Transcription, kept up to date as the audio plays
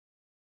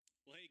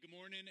Good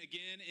morning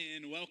again,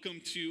 and welcome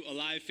to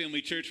Alive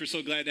Family Church. We're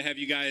so glad to have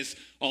you guys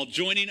all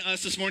joining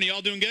us this morning.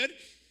 Y'all doing good?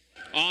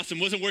 Awesome.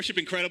 Wasn't worship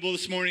incredible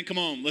this morning? Come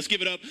on, let's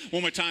give it up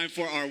one more time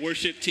for our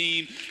worship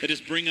team that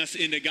just bring us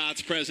into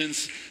God's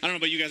presence. I don't know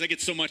about you guys, I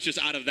get so much just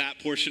out of that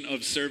portion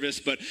of service.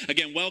 But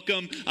again,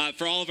 welcome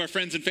for all of our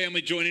friends and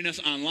family joining us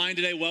online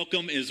today.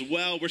 Welcome as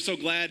well. We're so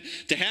glad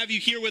to have you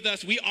here with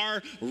us. We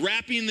are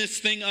wrapping this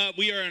thing up.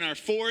 We are in our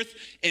fourth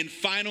and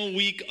final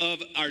week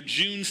of our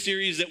June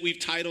series that we've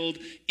titled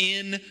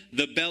In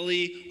the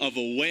Belly of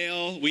a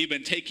Whale. We've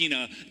been taking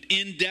an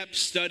in-depth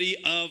study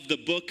of the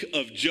book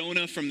of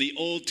Jonah from the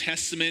Old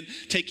Testament,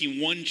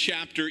 taking one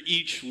chapter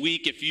each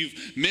week. If you've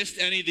missed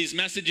any of these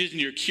messages and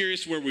you're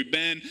curious where we've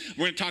been,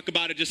 we're going to talk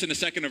about it just in a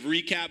second of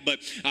recap, but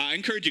I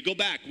encourage you, go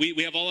back. We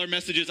have all our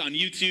messages on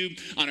YouTube,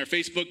 on our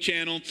Facebook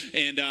channel,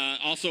 and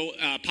also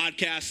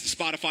podcasts,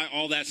 Spotify,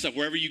 all that stuff.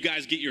 Wherever you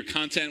guys get your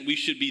content, we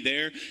should be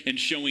there and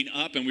showing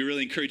up, and we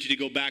really encourage you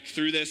to go back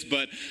through this.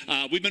 But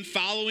we've been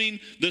following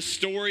the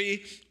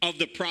story of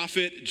the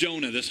prophet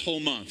Jonah this whole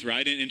month,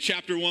 right? And in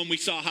chapter 1, we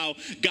saw how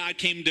God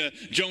came to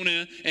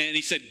Jonah and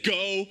he said,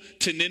 go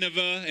to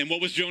Nineveh. And what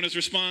was Jonah's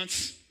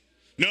response?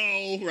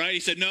 No, right? He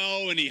said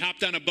no, and he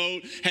hopped on a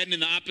boat heading in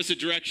the opposite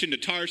direction to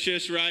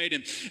Tarshish, right?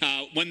 And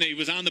when he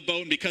was on the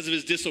boat, and because of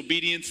his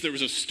disobedience, there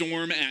was a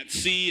storm at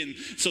sea, and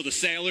so the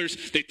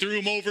sailors, they threw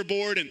him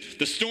overboard, and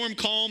the storm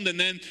calmed, and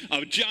then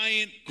a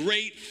giant,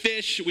 great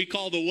fish, we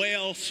call the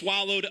whale,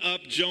 swallowed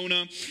up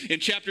Jonah. In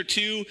chapter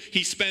 2,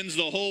 he spends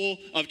the whole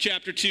of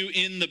chapter 2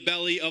 in the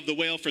belly of the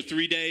whale for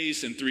 3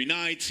 days and 3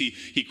 nights.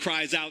 He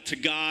cries out to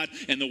God,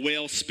 and the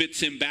whale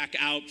spits him back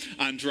out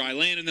on dry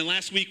land. And then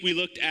last week, we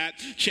looked at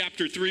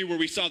chapter 3, where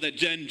we saw that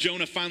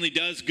Jonah finally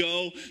does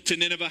go to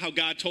Nineveh, how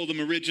God told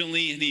him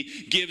originally, and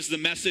he gives the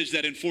message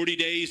that in 40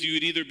 days you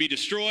would either be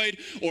destroyed,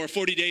 or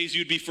 40 days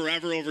you'd be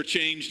forever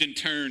overchanged and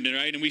turned,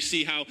 right? And we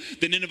see how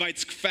the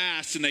Ninevites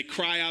fast, and they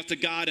cry out to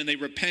God, and they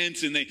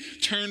repent, and they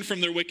turn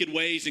from their wicked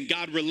ways, and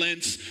God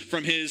relents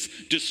from his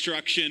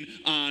destruction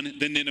on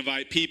the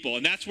Ninevite people.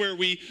 And that's where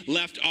we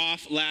left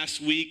off last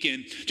week.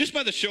 And just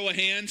by the show of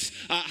hands,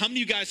 how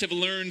many of you guys have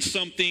learned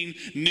something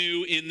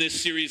new in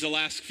this series the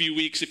last few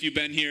weeks if you've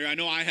been here? I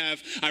know I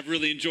have. I've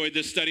really enjoyed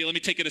this study. Let me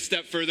take it a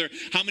step further.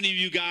 How many of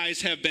you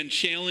guys have been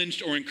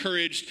challenged or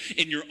encouraged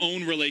in your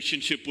own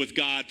relationship with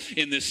God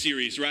in this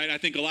series, right? I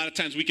think a lot of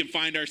times we can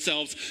find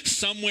ourselves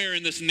somewhere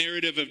in this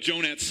narrative of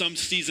Jonah at some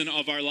season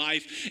of our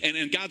life,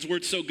 and God's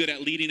word's so good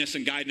at leading us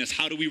and guiding us.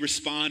 How do we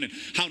respond, and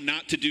how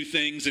not to do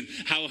things, and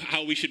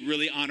how we should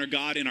really honor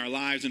God in our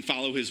lives and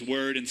follow his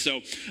word. And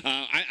so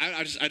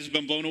I just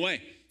been blown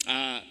away.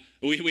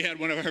 We had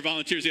one of our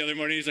volunteers the other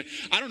morning. He's like,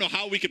 I don't know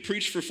how we could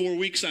preach for 4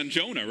 weeks on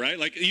Jonah, right?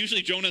 Like,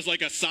 usually Jonah's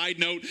like a side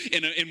note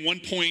in one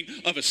point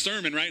of a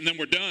sermon, right? And then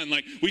we're done.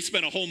 Like, we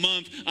spent a whole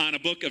month on a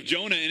book of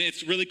Jonah, and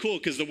it's really cool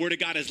because the word of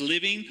God is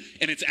living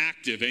and it's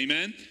active,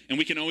 amen? And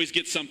we can always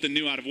get something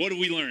new out of it. What do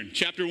we learn?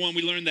 Chapter 1,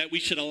 we learned that we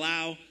should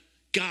allow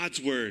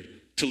God's word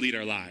to lead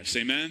our lives,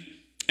 amen?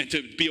 And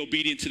to be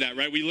obedient to that,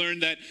 right? We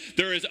learned that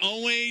there is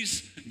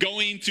always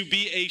going to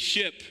be a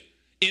ship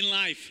in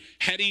life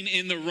heading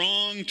in the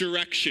wrong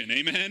direction,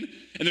 amen?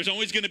 And there's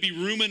always going to be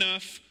room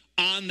enough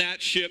on that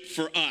ship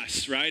for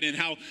us, right? And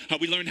how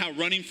we learned how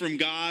running from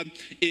God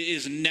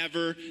is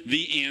never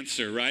the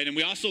answer, right? And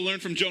we also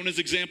learned from Jonah's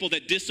example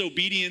that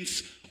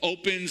disobedience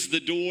opens the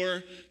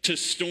door to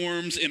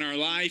storms in our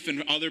life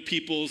and other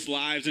people's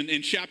lives. And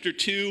in chapter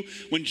 2,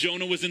 when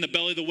Jonah was in the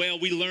belly of the whale,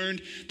 we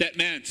learned that,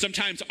 man,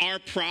 sometimes our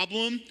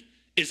problem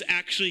is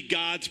actually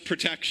God's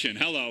protection.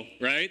 Hello,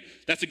 right?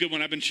 That's a good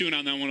one. I've been chewing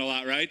on that one a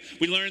lot, right?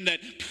 We learned that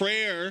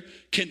prayer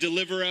can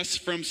deliver us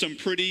from some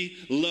pretty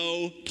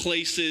low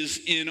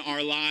places in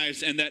our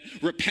lives, and that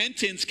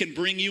repentance can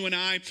bring you and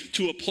I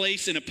to a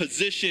place and a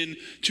position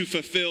to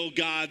fulfill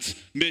God's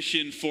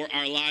mission for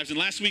our lives. And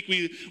last week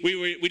we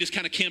just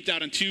kind of camped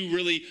out on 2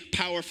 really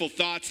powerful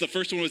thoughts. The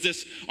first one was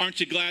this: aren't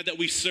you glad that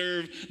we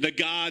serve the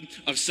God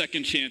of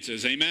second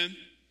chances? Amen?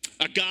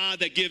 A God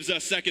that gives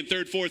us second,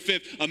 third, fourth,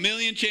 fifth, a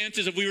million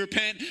chances if we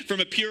repent from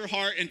a pure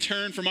heart and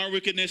turn from our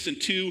wickedness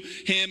and to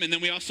him. And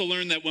then we also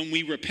learn that when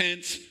we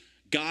repent,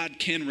 God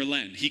can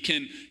relent. He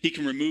can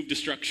remove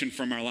destruction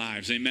from our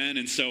lives. Amen.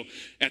 And so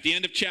at the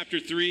end of chapter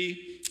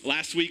 3,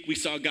 last week we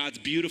saw God's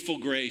beautiful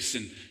grace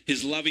and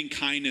his loving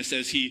kindness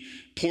as he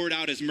poured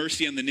out his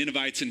mercy on the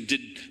Ninevites and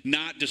did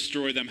not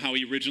destroy them how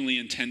he originally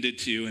intended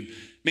to. And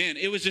man,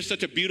 it was just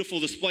such a beautiful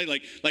display.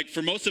 Like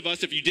for most of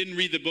us, if you didn't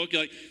read the book,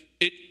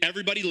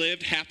 everybody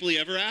lived happily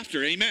ever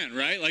after. Amen,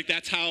 right? Like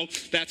that's how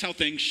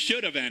things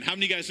should have ended. How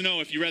many of you guys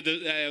know, if you read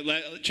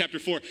the chapter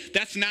 4,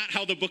 that's not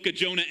how the book of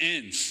Jonah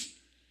ends,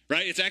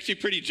 right? It's actually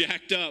pretty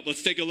jacked up.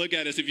 Let's take a look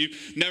at this. If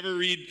you've never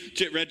read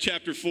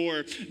chapter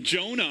 4,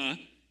 Jonah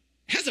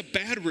has a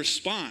bad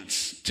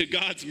response to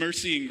God's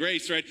mercy and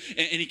grace, right?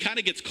 And he kind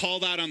of gets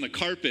called out on the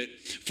carpet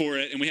for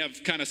it, and we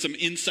have kind of some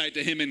insight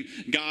to him and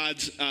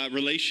God's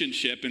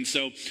relationship. And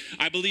so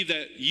I believe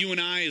that you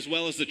and I, as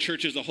well as the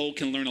church as a whole,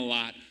 can learn a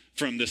lot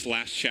from this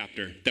last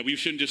chapter, that we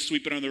shouldn't just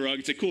sweep it under the rug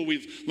and say, cool,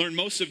 we've learned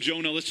most of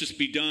Jonah, let's just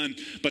be done.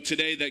 But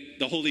today that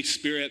the Holy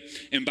Spirit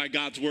and by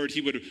God's word, he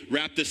would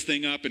wrap this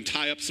thing up and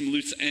tie up some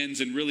loose ends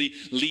and really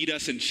lead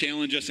us and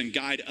challenge us and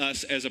guide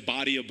us as a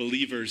body of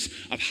believers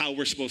of how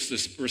we're supposed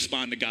to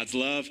respond to God's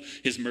love,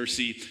 his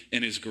mercy,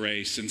 and his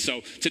grace. And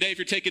so today, if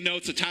you're taking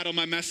notes, the title of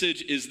my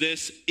message is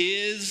this: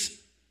 Is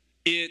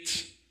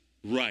it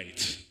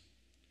right?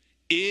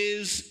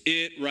 Is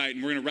it right?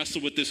 And we're going to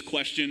wrestle with this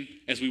question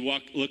as we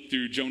look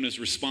through Jonah's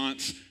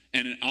response,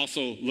 and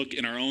also look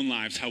in our own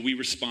lives how we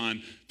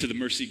respond to the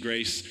mercy,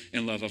 grace,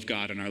 and love of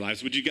God in our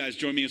lives. Would you guys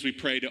join me as we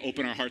pray to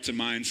open our hearts and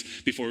minds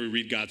before we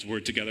read God's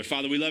word together?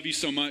 Father, we love you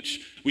so much.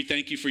 We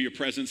thank you for your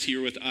presence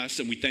here with us,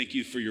 and we thank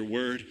you for your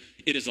word.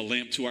 It is a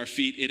lamp to our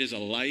feet. It is a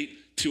light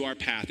to our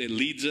path. It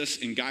leads us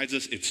and guides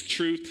us. It's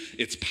truth.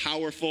 It's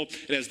powerful.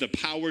 It has the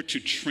power to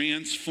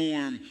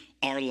transform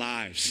our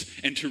lives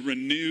and to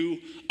renew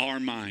our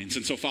minds.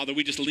 And so, Father,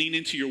 we just lean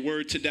into your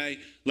word today.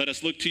 Let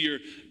us look to your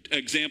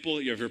example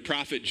of your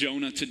prophet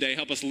Jonah today.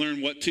 Help us learn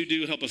what to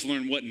do. Help us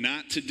learn what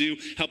not to do.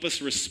 Help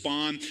us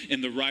respond in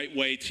the right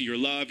way to your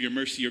love, your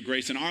mercy, your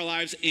grace in our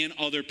lives and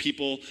other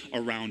people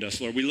around us.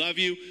 Lord, we love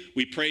you.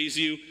 We praise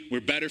you.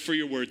 We're better for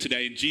your word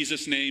today. In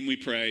Jesus' name we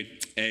pray.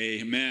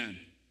 Amen.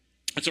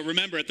 And so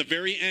remember, at the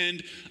very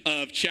end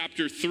of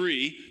chapter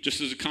 3, just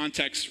as a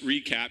context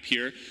recap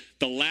here,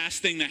 the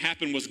last thing that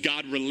happened was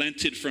God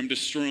relented from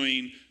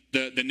destroying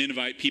the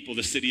Ninevite people,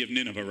 the city of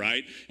Nineveh,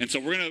 right? And so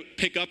we're going to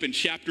pick up in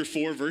chapter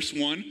 4, verse 1.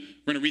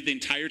 We're going to read the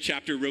entire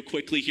chapter real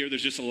quickly here.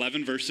 There's just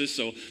 11 verses,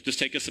 so just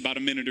take us about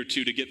a minute or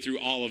two to get through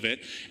all of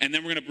it. And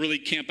then we're going to really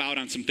camp out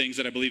on some things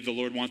that I believe the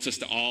Lord wants us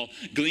to all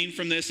glean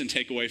from this and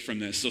take away from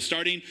this. So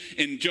starting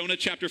in Jonah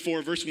chapter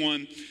 4, verse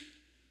 1,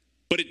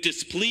 but it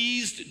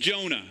displeased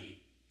Jonah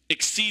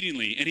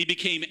exceedingly, and he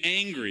became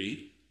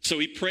angry. So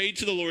he prayed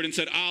to the Lord and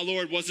said,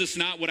 Lord, was this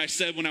not what I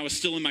said when I was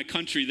still in my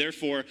country?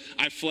 Therefore,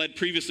 I fled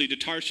previously to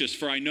Tarshish,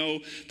 for I know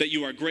that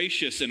you are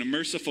gracious and a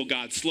merciful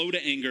God, slow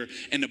to anger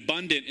and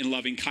abundant in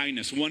loving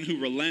kindness, one who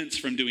relents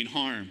from doing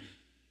harm.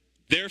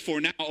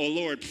 Therefore now, O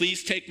Lord,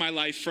 please take my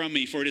life from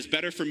me, for it is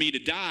better for me to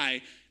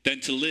die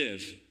than to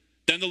live.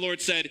 Then the Lord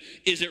said,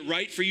 is it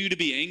right for you to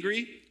be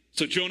angry?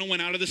 So Jonah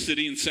went out of the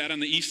city and sat on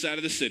the east side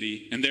of the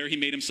city, and there he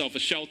made himself a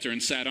shelter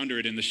and sat under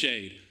it in the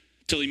shade,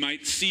 till he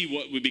might see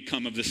what would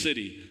become of the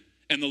city.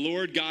 And the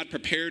Lord God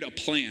prepared a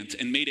plant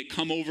and made it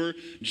come over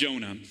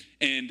Jonah,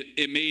 and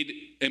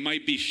it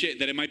might be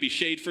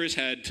shade for his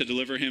head to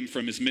deliver him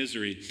from his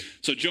misery.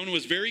 So Jonah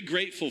was very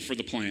grateful for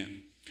the plant.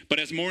 But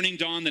as morning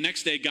dawned the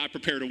next day, God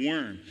prepared a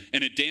worm,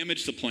 and it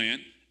damaged the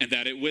plant, and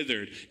that it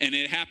withered. And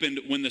it happened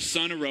when the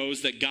sun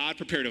arose that God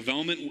prepared a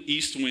violent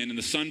east wind, and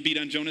the sun beat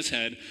on Jonah's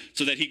head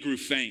so that he grew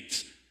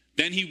faint.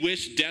 Then he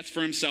wished death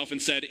for himself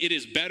and said, it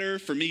is better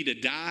for me to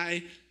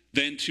die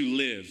than to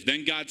live.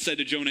 Then God said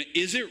to Jonah,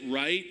 is it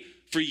right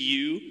for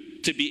you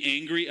to be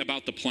angry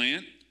about the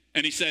plant?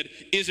 And he said,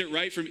 it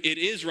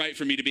is right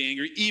for me to be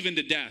angry, even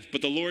to death.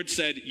 But the Lord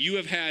said, you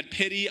have had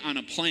pity on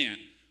a plant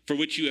for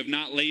which you have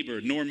not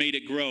labored, nor made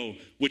it grow,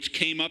 which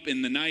came up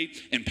in the night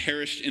and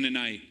perished in a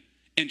night.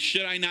 And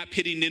should I not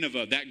pity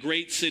Nineveh, that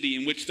great city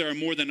in which there are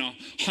more than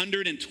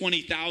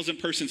 120,000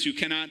 persons who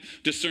cannot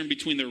discern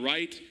between their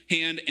right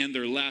hand and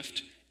their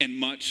left, and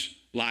much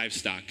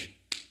livestock?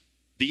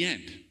 The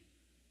end.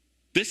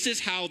 This is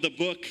how the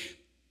book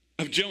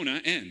of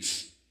Jonah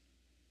ends.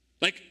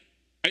 Like,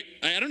 I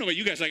don't know about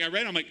you guys. Like, I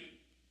read, I'm like,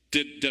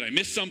 did I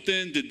miss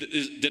something?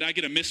 Did I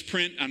get a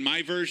misprint on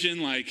my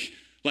version?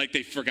 Like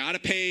they forgot a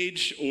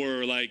page,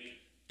 or like,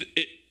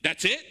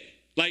 that's it?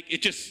 Like,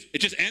 it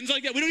just ends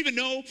like that? We don't even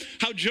know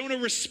how Jonah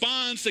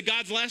responds to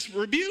God's last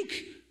rebuke.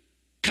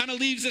 Kind of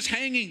leaves us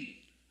hanging.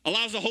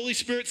 Allows the Holy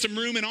Spirit some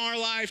room in our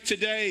life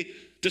today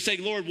to say,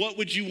 Lord, what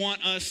would you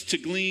want us to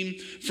glean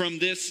from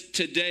this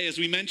today? As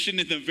we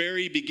mentioned in the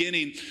very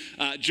beginning,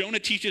 Jonah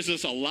teaches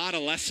us a lot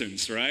of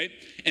lessons, right?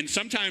 And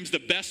sometimes the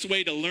best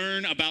way to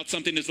learn about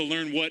something is to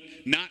learn what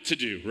not to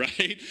do,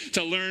 right?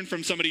 To learn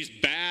from somebody's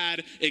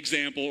bad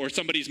example or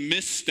somebody's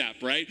misstep,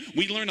 right?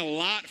 We learn a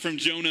lot from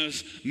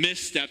Jonah's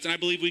missteps, and I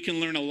believe we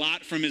can learn a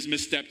lot from his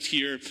missteps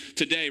here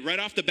today. Right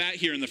off the bat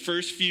here in the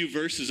first few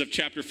verses of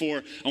chapter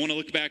 4, I want to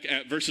look back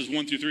at verses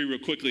 1 through 3 real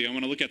quickly. I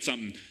want to look at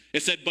something.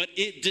 It said, but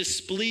it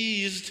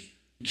displeased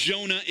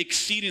Jonah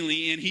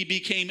exceedingly, and he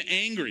became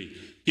angry.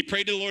 He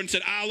prayed to the Lord and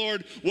said,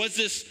 Lord, was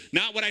this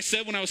not what I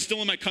said when I was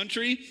still in my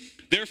country?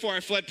 Therefore I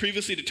fled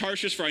previously to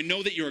Tarshish, for I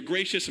know that you are a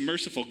gracious and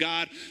merciful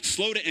God,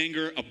 slow to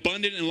anger,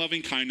 abundant in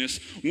loving kindness,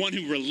 one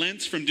who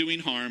relents from doing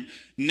harm.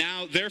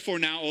 Therefore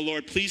now, O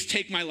Lord, please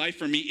take my life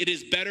from me. It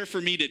is better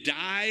for me to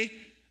die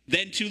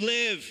than to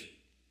live.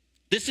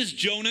 This is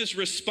Jonah's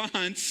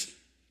response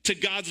to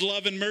God's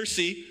love and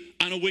mercy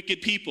on a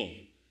wicked people.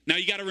 Now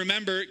you got to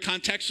remember,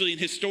 contextually and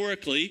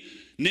historically,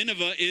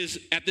 Nineveh is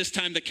at this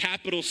time the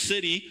capital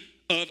city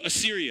of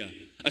Assyria.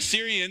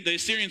 The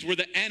Assyrians were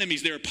the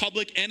enemies. They were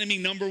public enemy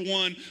number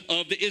one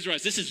of the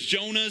Israelites. This is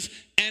Jonah's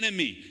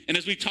enemy. And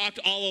as we talked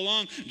all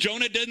along,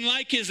 Jonah didn't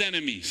like his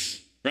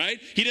enemies. right?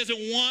 He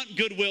doesn't want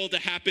goodwill to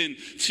happen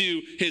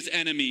to his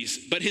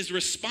enemies. But his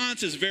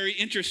response is very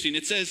interesting.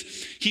 It says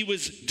he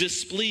was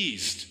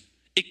displeased,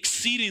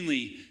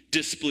 exceedingly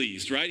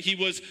displeased, right? He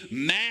was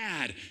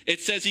mad.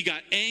 It says he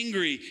got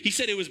angry. He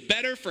said it was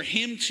better for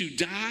him to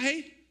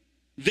die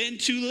than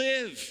to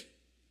live.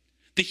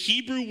 The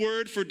Hebrew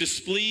word for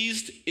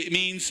displeased, it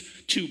means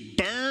to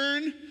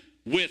burn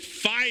with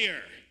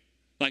fire.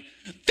 Like,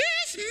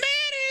 this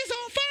man is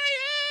on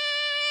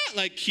fire!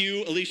 Like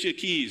cue Alicia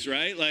Keys,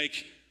 right?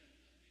 Like,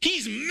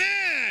 he's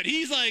mad.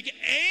 He's like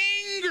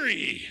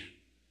angry,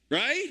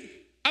 right?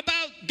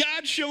 About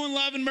God showing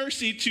love and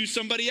mercy to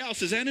somebody else,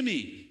 his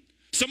enemy.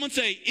 Someone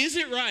say, is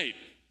it right?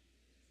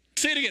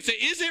 Say it again. Say,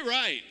 is it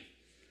right?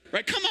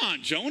 Right? Come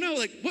on, Jonah.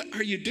 Like, what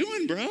are you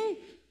doing, bro?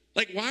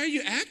 Like, why are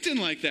you acting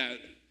like that?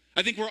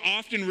 I think we're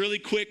often really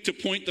quick to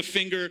point the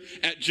finger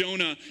at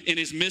Jonah in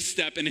his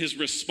misstep and his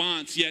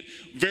response, yet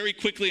very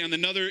quickly on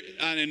another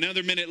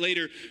minute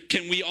later,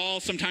 can we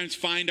all sometimes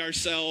find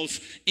ourselves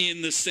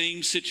in the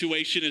same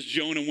situation as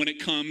Jonah when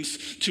it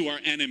comes to our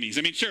enemies?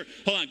 I mean, sure,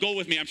 hold on, go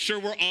with me. I'm sure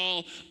we're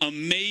all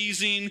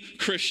amazing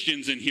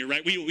Christians in here,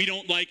 right?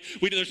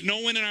 There's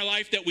no one in our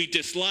life that we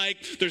dislike.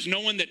 There's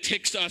no one that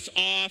ticks us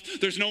off.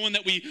 There's no one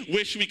that we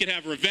wish we could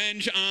have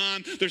revenge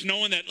on. There's no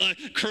one that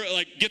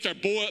gets our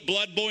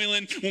blood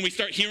boiling when we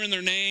start hearing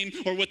their name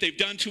or what they've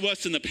done to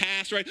us in the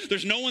past, right?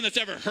 There's no one that's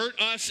ever hurt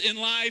us in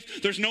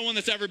life. There's no one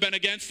that's ever been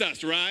against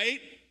us, right?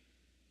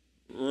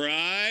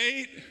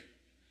 Right?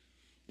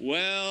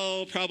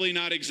 Well, probably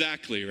not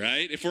exactly,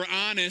 right? If we're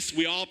honest,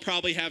 we all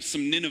probably have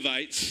some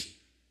Ninevites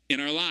in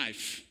our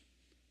life.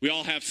 We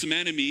all have some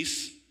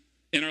enemies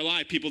in our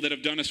life, people that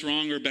have done us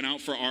wrong or been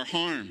out for our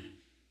harm.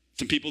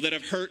 Some people that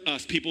have hurt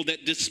us, people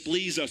that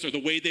displease us, or the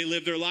way they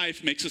live their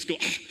life makes us go,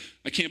 oh,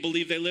 I can't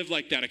believe they live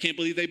like that. I can't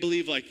believe they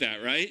believe like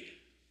that, right?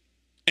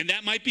 And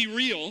that might be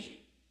real,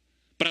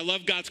 but I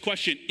love God's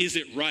question, is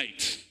it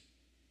right?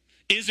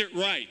 Is it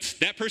right?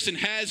 That person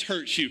has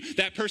hurt you.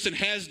 That person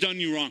has done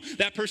you wrong.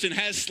 That person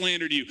has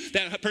slandered you.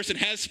 That person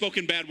has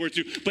spoken bad words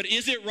to you. But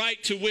is it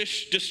right to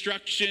wish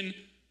destruction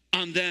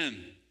on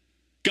them?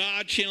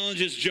 God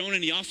challenges Jonah,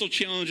 and he also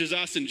challenges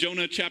us in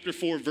Jonah chapter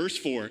 4, verse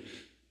 4.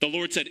 The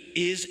Lord said,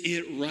 is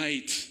it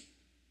right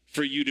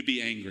for you to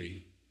be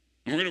angry?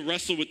 And we're going to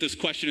wrestle with this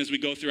question as we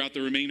go throughout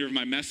the remainder of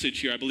my message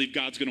here. I believe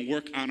God's going to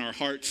work on our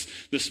hearts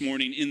this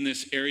morning in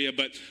this area.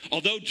 But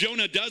although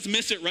Jonah does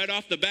miss it right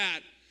off the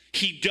bat,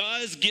 he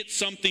does get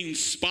something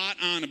spot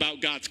on about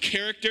God's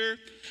character,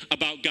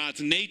 about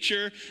God's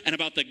nature, and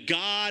about the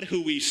God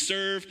who we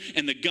serve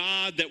and the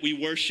God that we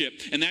worship.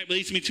 And that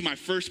leads me to my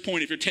first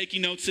point. If you're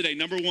taking notes today,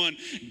 number one,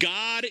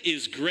 God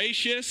is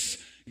gracious,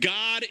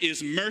 God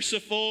is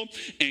merciful,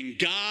 and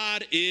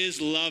God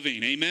is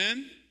loving.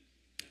 Amen?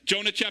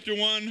 Jonah chapter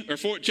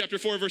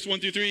 4, verse 1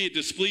 through 3, it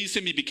displeased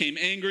him. He became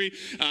angry.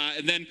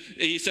 And then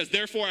he says,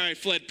 therefore I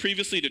fled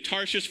previously to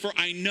Tarshish, for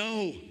I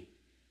know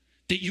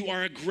that you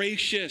are a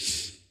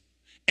gracious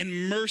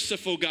and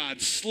merciful God,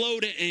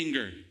 slow to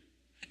anger,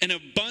 and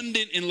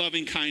abundant in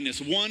loving kindness,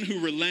 one who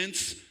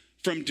relents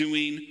from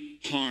doing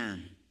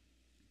harm.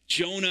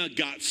 Jonah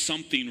got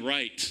something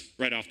right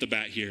off the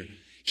bat here.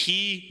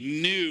 He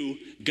knew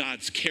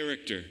God's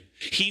character.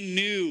 He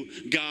knew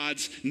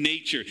God's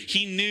nature.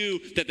 He knew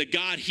that the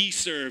God he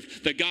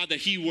served, the God that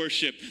he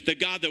worshiped, the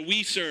God that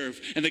we serve,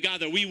 and the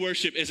God that we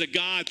worship is a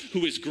God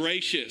who is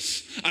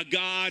gracious, a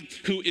God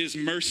who is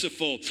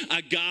merciful,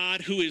 a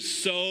God who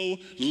is so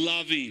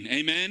loving.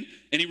 Amen?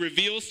 And he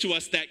reveals to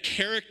us that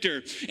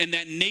character and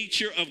that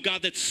nature of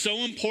God that's so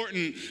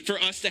important for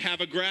us to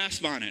have a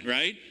grasp on it,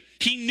 right?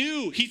 He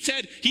knew, he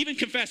even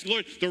confessed,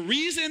 Lord, the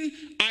reason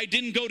I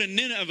didn't go to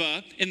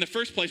Nineveh in the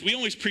first place, we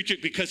always preach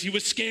it because he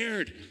was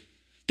scared.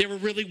 They were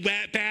really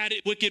bad,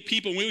 wicked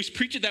people, and we always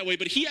preach it that way.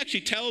 But he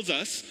actually tells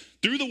us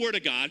through the word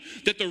of God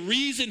that the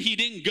reason he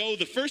didn't go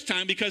the first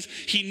time because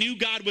he knew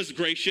God was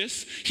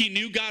gracious, he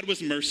knew God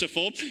was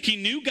merciful, he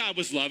knew God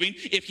was loving.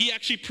 If he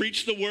actually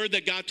preached the word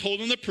that God told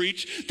him to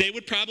preach, they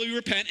would probably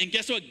repent, and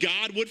guess what?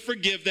 God would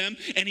forgive them,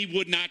 and he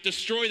would not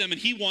destroy them, and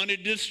he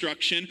wanted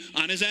destruction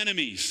on his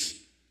enemies.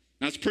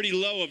 Now, it's pretty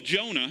low of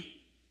Jonah,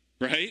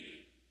 right?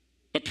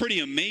 But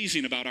pretty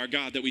amazing about our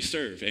God that we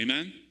serve,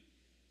 amen?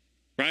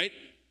 Right?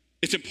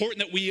 It's important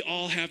that we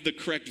all have the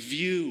correct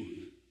view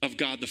of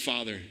God the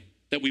Father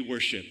that we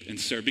worship and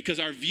serve, because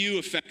our view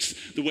affects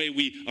the way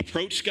we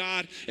approach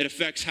God, it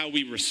affects how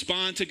we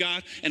respond to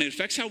God, and it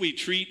affects how we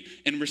treat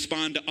and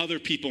respond to other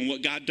people and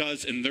what God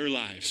does in their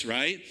lives,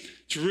 right?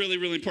 It's really,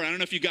 really important. I don't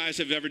know if you guys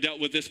have ever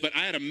dealt with this, but I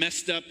had a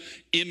messed up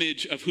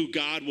image of who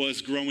God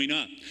was growing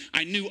up.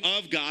 I knew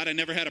of God. I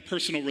never had a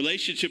personal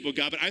relationship with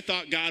God, but I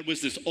thought God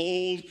was this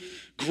old,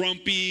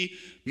 grumpy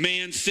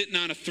man sitting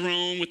on a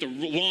throne with a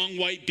long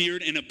white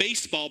beard and a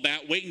baseball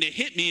bat waiting to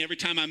hit me every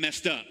time I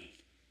messed up.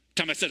 Every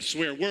time I said a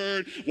swear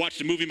word, watched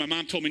a movie my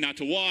mom told me not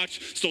to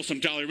watch, stole some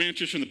Jolly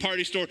Ranchers from the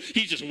party store,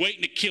 he's just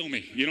waiting to kill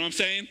me. You know what I'm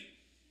saying?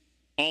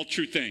 All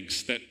true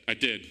things that I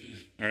did,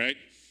 all right?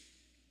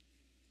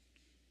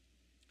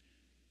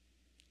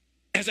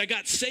 As I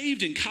got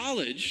saved in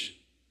college,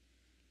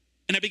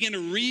 And I began to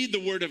read the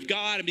Word of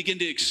God and begin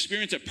to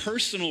experience a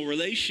personal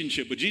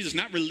relationship with Jesus,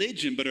 not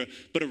religion,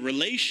 but a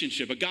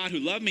relationship, a God who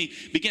loved me,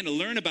 began to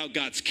learn about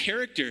God's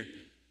character.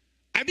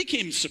 I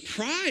became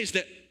surprised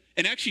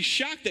and actually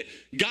shocked that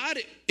God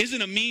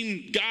isn't a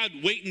mean God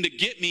waiting to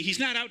get me. He's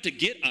not out to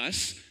get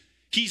us.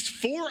 He's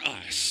for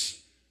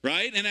us,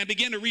 right? And I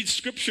began to read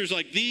scriptures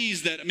like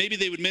these that maybe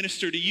they would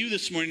minister to you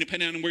this morning,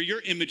 depending on where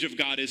your image of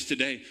God is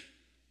today.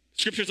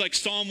 Scriptures like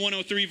Psalm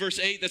 103, verse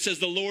 8, that says,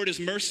 the Lord is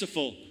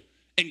merciful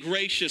and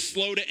gracious,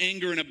 slow to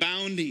anger, and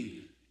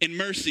abounding in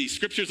mercy.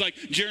 Scriptures like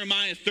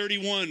Jeremiah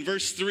 31,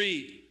 verse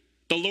 3,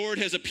 the Lord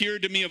has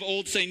appeared to me of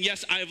old, saying,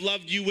 yes, I have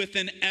loved you with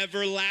an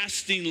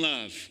everlasting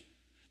love.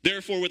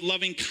 Therefore, with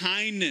loving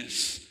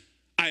kindness,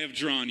 I have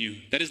drawn you.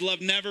 That his love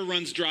never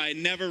runs dry,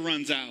 never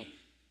runs out.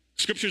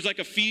 Scriptures like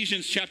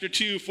Ephesians chapter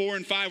 2, 4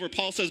 and 5, where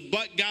Paul says,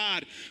 but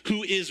God,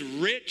 who is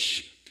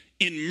rich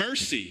in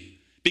mercy,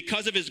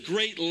 because of his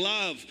great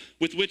love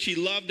with which he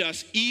loved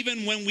us,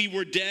 even when we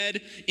were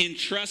dead in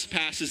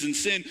trespasses and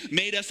sin,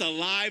 made us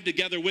alive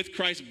together with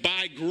Christ.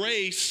 By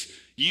grace,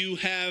 you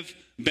have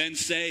been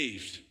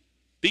saved.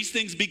 These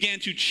things began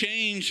to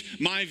change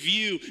my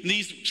view.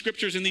 These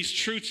scriptures and these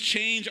truths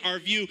change our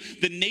view,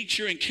 the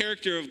nature and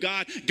character of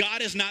God.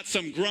 God is not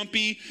some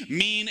grumpy,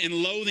 mean, and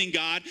loathing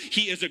God.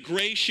 He is a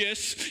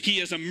gracious, he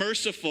is a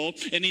merciful,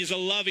 and he's a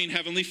loving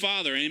heavenly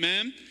Father.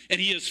 Amen? And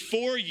he is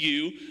for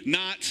you,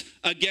 not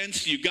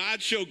against you.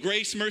 God showed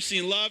grace, mercy,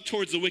 and love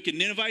towards the wicked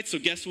Ninevites. So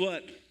guess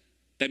what?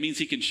 That means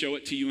he can show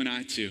it to you and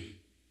I too.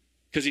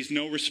 Because he's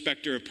no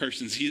respecter of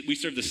persons. We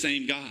serve the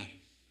same God.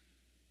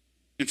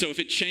 And so if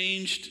it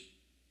changed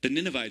the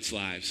Ninevites'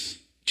 lives,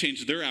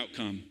 changed their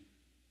outcome,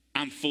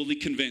 I'm fully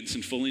convinced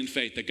and fully in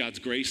faith that God's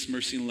grace,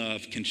 mercy, and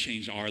love can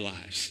change our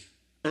lives.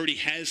 Already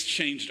has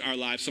changed our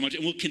lives so much,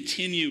 and will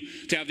continue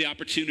to have the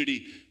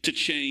opportunity to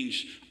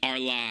change our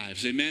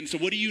lives. Amen? So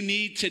what do you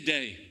need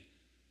today?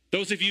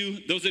 Those of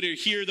you, those that are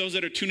here, those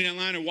that are tuning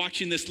online or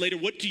watching this later,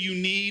 what do you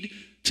need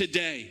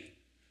today?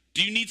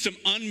 Do you need some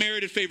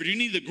unmerited favor? Do you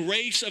need the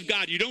grace of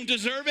God? You don't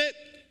deserve it.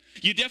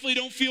 You definitely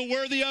don't feel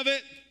worthy of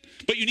it.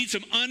 But you need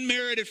some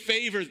unmerited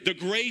favor. The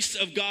grace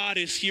of God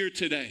is here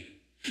today.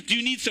 Do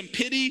you need some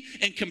pity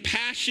and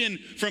compassion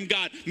from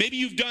God? Maybe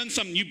you've done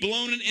something. You've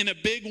blown it in a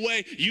big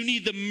way. You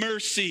need the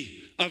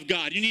mercy of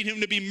God. You need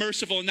him to be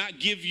merciful and not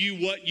give you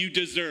what you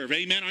deserve.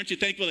 Amen? Aren't you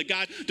thankful that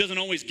God doesn't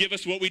always give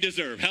us what we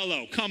deserve?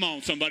 Hello. Come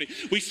on, somebody.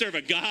 We serve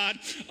a God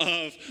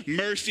of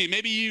mercy.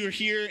 Maybe you're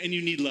here and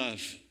you need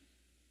love.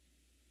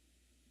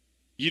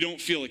 You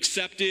don't feel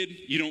accepted.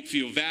 You don't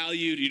feel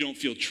valued. You don't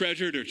feel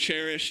treasured or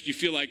cherished. You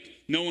feel like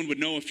no one would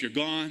know if you're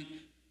gone.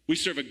 We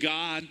serve a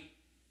God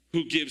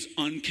who gives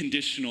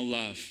unconditional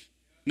love.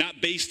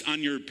 Not based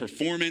on your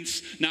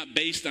performance, not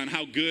based on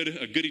how good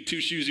a goody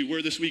two-shoes you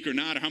were this week or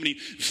not, or how many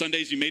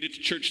Sundays you made it to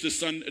church this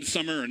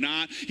summer or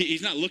not.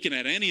 He's not looking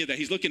at any of that.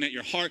 He's looking at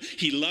your heart.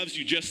 He loves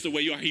you just the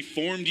way you are. He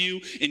formed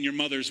you in your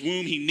mother's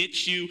womb. He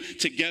knit you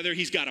together.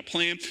 He's got a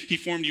plan. He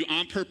formed you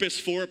on purpose,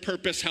 for a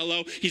purpose.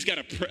 Hello. He's got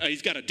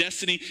a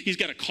destiny. He's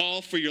got a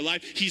call for your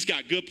life. He's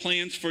got good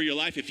plans for your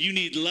life. If you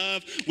need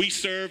love, we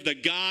serve the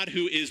God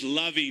who is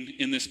loving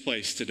in this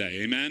place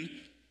today. Amen?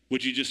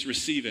 Would you just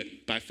receive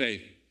it by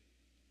faith?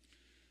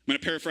 I'm going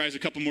to paraphrase a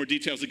couple more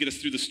details to get us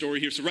through the story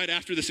here. So right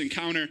after this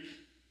encounter,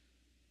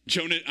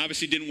 Jonah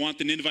obviously didn't want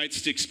the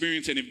Ninevites to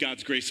experience any of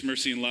God's grace,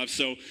 mercy, and love.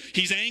 So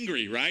he's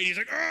angry, right? He's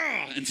like,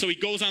 oh! And so he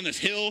goes on this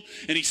hill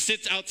and he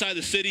sits outside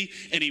the city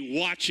and he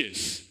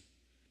watches.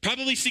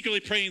 Probably secretly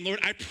praying, Lord,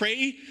 I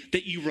pray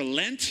that you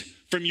relent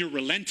from your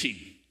relenting.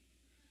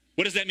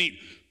 What does that mean?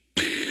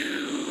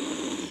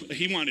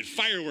 He wanted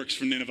fireworks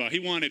from Nineveh. He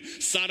wanted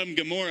Sodom,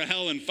 Gomorrah,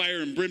 hell, and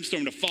fire and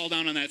brimstone to fall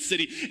down on that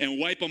city and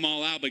wipe them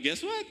all out. But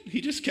guess what?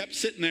 He just kept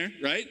sitting there,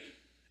 right?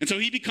 And so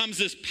he becomes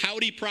this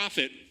pouty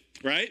prophet,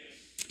 right?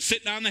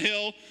 Sitting on the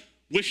hill,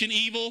 wishing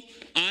evil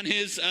on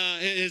his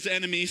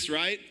enemies,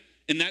 right?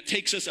 And that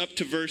takes us up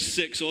to verse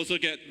 6. So let's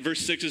look at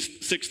verse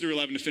 6 through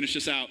 11 to finish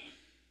this out.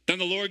 Then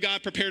the Lord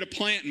God prepared a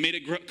plant and made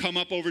it come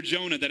up over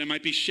Jonah that it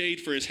might be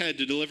shade for his head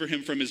to deliver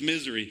him from his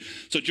misery.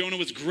 So Jonah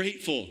was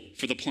grateful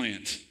for the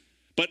plant.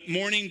 But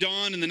morning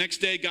dawned, and the next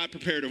day God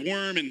prepared a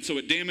worm, and so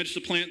it damaged the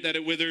plant that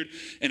it withered.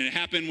 And it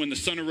happened when the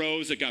sun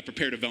arose that God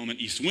prepared a violent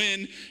east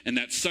wind, and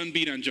that sun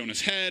beat on Jonah's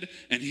head,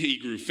 and he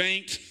grew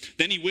faint.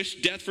 Then he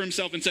wished death for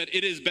himself and said,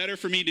 it is better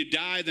for me to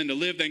die than to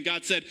live. Then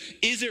God said,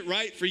 is it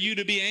right for you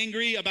to be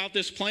angry about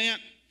this plant?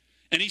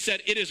 And he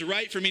said, it is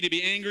right for me to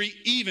be angry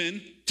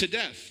even to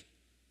death.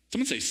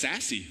 Someone say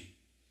sassy.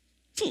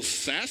 It's a little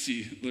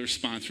sassy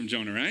response from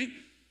Jonah, right?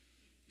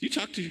 Do you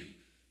talk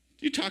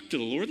to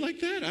the Lord like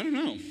that? I don't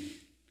know.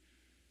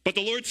 But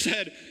the Lord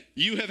said,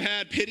 you have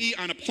had pity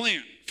on a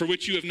plant for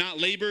which you have not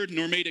labored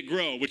nor made it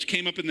grow, which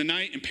came up in the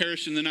night and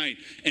perished in the night.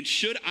 And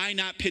should I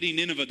not pity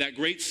Nineveh, that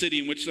great city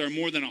in which there are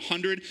more than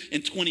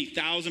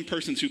 120,000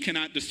 persons who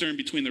cannot discern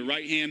between their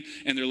right hand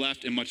and their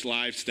left, and much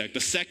livestock?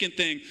 The second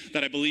thing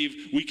that I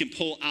believe we can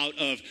pull out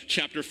of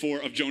chapter 4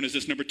 of Jonah is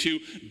this. Number 2,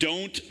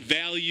 don't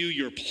value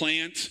your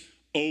plant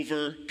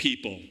over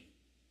people.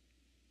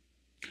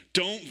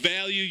 Don't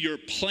value your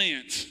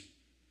plant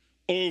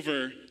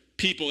over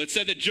people. It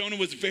said that Jonah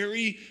was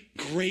very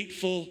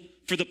grateful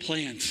for the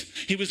plant.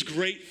 He was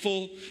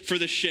grateful for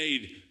the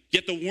shade.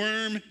 Yet the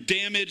worm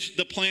damaged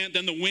the plant.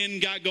 Then the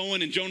wind got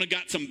going and Jonah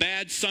got some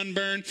bad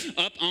sunburn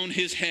up on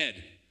his head.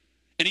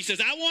 And he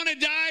says, I want to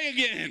die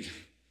again.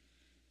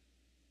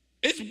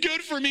 It's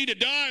good for me to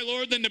die,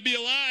 Lord, than to be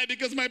alive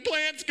because my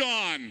plant's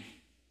gone.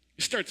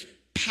 He starts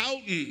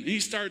pouting. He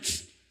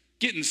starts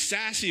getting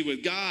sassy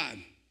with God.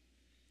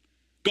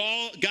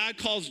 God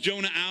calls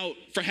Jonah out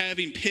for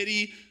having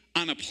pity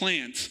on a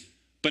plant,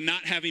 but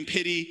not having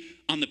pity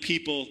on the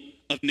people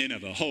of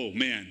Nineveh. Oh,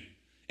 man.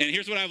 And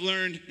here's what I've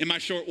learned in my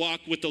short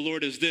walk with the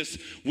Lord is this.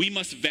 We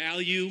must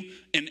value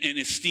and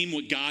esteem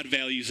what God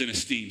values and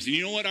esteems. And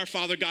you know what our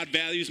Father God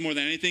values more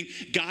than anything?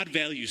 God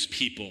values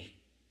people.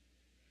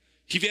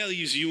 He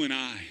values you and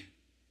I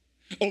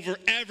over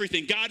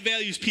everything. God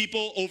values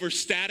people over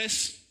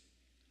status.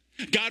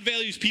 God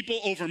values people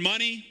over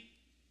money.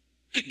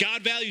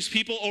 God values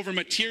people over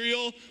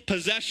material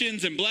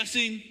possessions and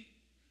blessing.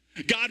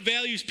 God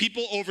values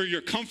people over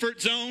your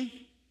comfort zone.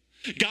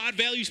 God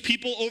values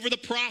people over the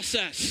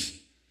process.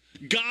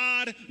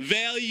 God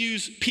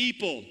values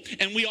people.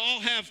 And we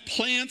all have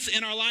plants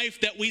in our life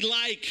that we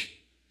like,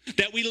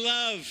 that we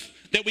love,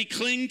 that we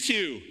cling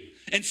to.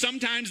 And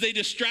sometimes they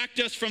distract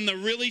us from the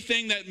really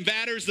thing that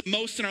matters the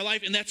most in our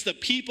life, and that's the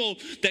people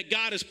that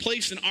God has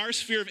placed in our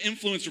sphere of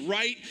influence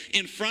right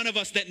in front of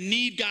us that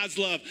need God's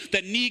love,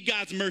 that need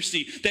God's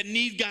mercy, that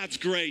need God's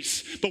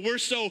grace. But we're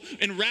so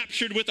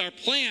enraptured with our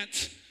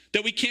plant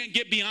that we can't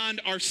get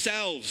beyond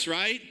ourselves,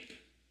 right?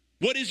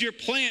 What is your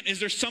plant? Is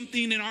there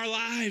something in our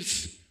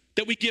lives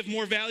that we give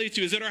more value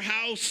to? Is it our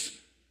house?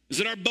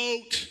 Is it our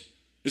boat?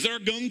 Is it our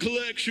gun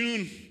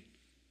collection?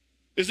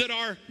 Is it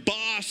our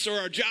boss or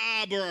our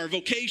job or our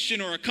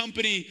vocation or our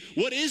company?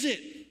 What is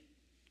it?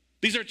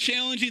 These are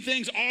challenging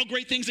things, all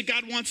great things that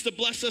God wants to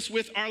bless us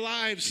with our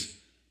lives.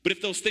 But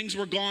if those things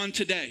were gone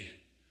today,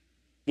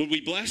 would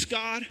we bless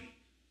God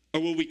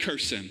or will we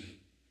curse him?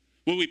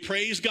 Will we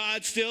praise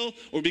God still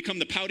or become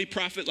the pouty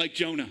prophet like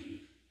Jonah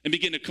and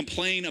begin to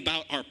complain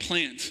about our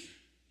plant?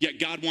 Yet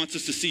God wants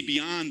us to see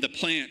beyond the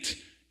plant,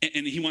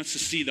 and he wants to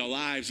see the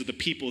lives of the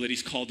people that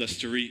he's called us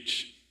to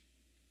reach,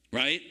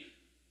 right?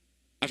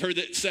 I've heard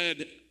it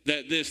said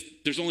that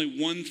there's only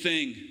one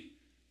thing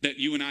that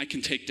you and I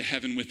can take to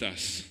heaven with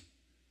us.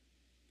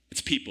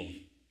 It's people.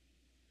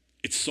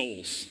 It's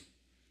souls.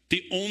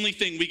 The only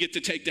thing we get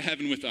to take to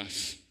heaven with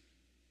us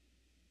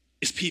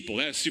is people.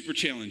 That is super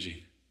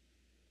challenging.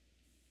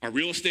 Our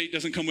real estate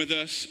doesn't come with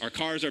us. Our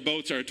cars, our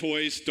boats, our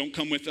toys don't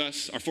come with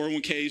us. Our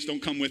 401ks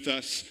don't come with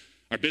us.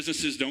 Our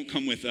businesses don't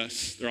come with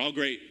us. They're all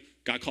great.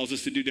 God calls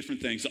us to do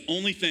different things. The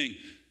only thing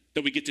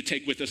that we get to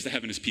take with us to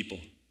heaven is people.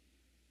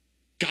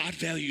 God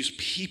values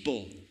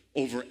people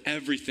over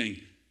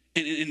everything.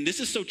 And this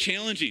is so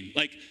challenging.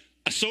 Like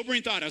a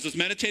sobering thought, as I was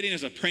meditating,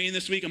 as I was praying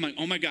this week, I'm like,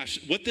 oh my gosh,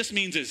 what this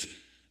means is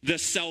the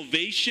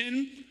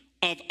salvation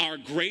of our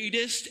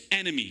greatest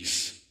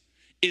enemies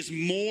is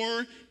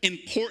more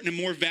important and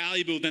more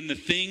valuable than the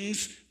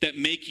things that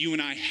make you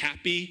and I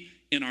happy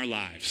in our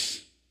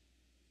lives.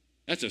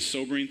 That's a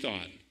sobering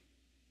thought.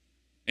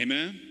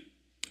 Amen?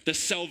 The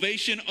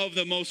salvation of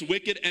the most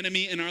wicked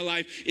enemy in our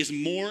life is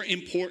more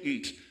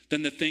important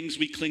than the things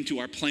we cling to,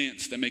 our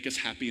plants that make us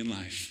happy in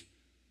life.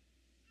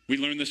 We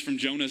learned this from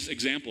Jonah's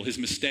example, his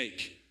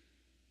mistake,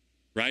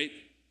 right?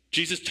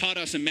 Jesus taught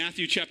us in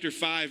Matthew chapter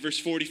 5, verse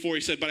 44,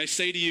 he said, but I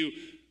say to you,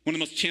 one of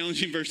the most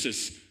challenging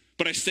verses,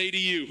 but I say to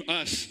you,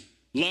 us,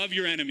 love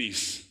your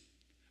enemies,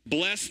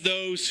 bless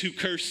those who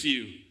curse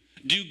you,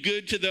 do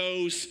good to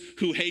those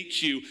who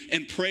hate you,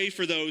 and pray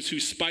for those who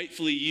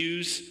spitefully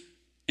use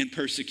and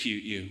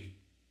persecute you.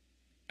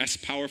 That's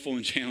powerful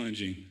and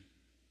challenging.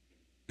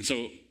 And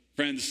so,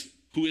 friends,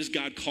 who is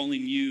God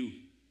calling you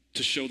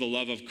to show the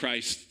love of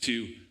Christ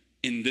to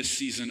in this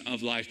season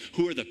of life?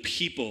 Who are the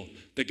people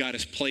that God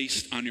has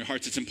placed on your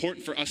hearts? It's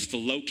important for us to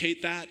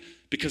locate that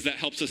because that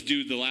helps us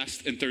do the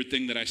last and third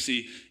thing that I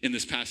see in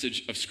this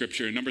passage of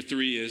Scripture. And number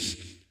 3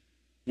 is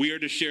we are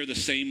to share the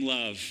same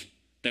love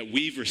that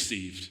we've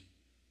received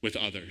with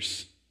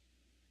others.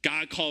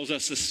 God calls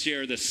us to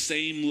share the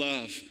same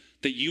love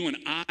that you and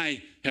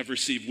I have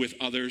received with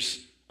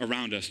others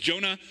around us.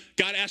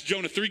 God asked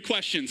Jonah 3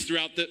 questions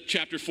throughout the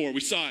chapter 4.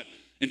 We saw it.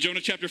 In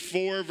Jonah chapter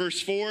 4,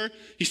 verse 4,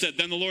 he said,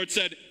 then the Lord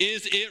said,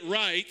 is it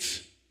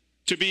right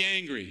to be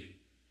angry?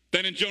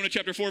 Then in Jonah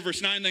chapter 4,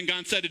 verse 9, then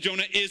God said to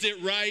Jonah, is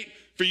it right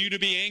for you to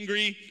be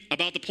angry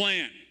about the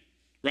plant?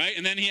 Right?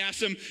 And then he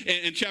asked him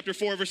in chapter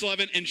 4, verse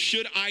 11, and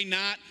should I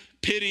not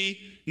pity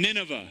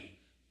Nineveh?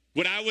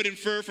 What I would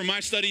infer from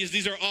my study is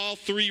these are all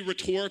 3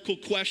 rhetorical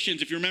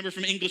questions. If you remember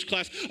from English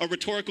class, a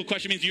rhetorical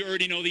question means you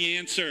already know the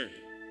answer.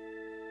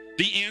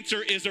 The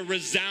answer is a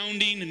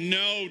resounding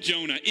no,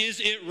 Jonah.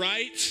 Is it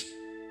right?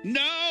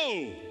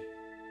 No.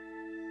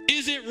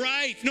 Is it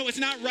right? No, it's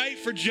not right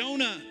for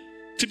Jonah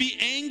to be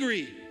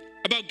angry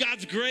about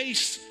God's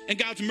grace and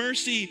God's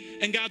mercy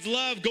and God's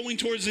love going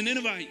towards the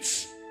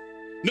Ninevites.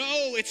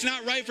 No, it's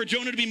not right for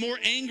Jonah to be more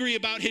angry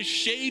about his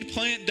shade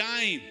plant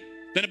dying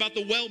than about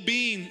the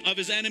well-being of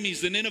his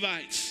enemies, the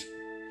Ninevites.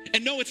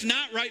 And no, it's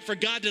not right for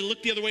God to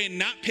look the other way and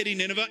not pity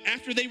Nineveh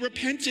after they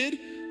repented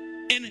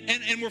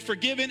and were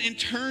forgiven and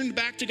turned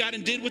back to God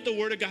and did what the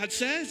word of God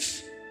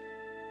says.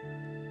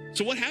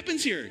 So what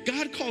happens here?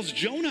 God calls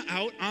Jonah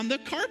out on the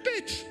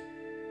carpet.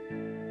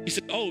 He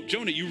said, oh,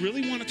 Jonah, you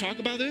really want to talk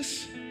about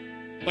this?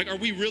 Like, are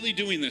we really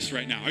doing this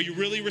right now? Are you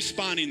really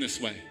responding this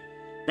way?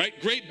 Right?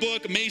 Great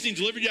book, amazing,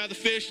 delivered you out of the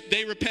fish,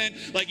 they repent.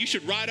 Like, you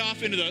should ride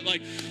off into the,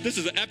 like, this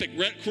is an epic,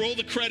 roll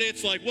the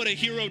credits, like, what a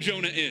hero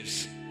Jonah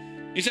is.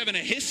 He's having a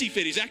hissy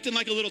fit. He's acting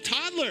like a little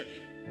toddler,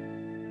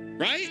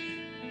 right?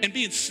 And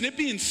being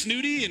snippy and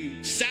snooty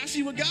and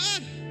sassy with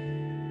God.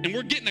 And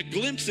we're getting a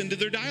glimpse into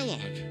their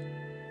dialogue.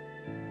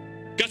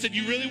 God said,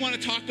 you really want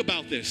to talk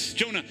about this?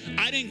 Jonah,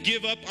 I didn't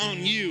give up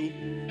on you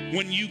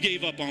when you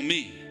gave up on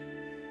me,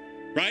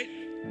 right?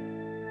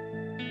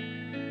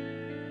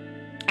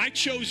 I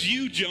chose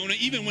you, Jonah,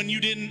 even when you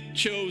didn't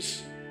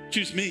choose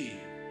me.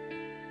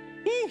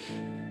 Woo.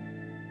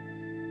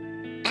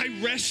 I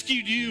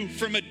rescued you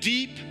from a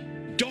deep,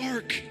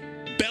 dark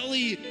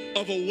belly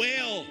of a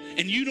whale,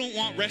 and you don't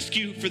want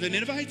rescue for the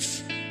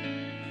Ninevites?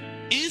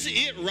 Is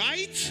it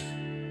right?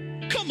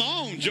 Come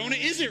on, Jonah,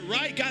 is it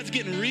right? God's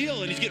getting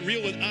real, and he's getting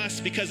real with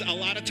us because a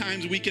lot of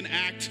times we can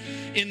act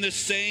in the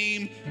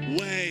same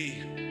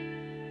way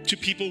to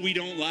people we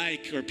don't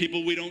like, or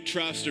people we don't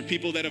trust, or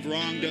people that have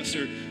wronged us,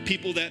 or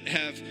people that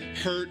have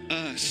hurt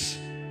us.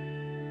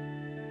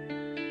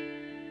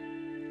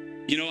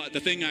 You know, the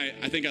thing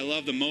I think I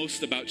love the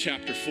most about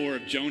chapter 4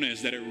 of Jonah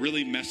is that it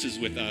really messes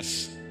with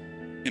us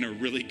in a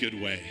really good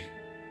way.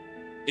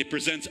 It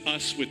presents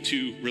us with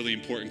two really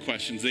important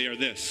questions. They are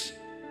this.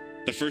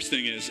 The first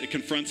thing is, it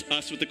confronts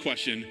us with the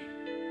question,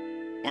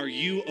 are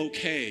you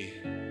okay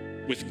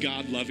with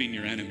God loving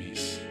your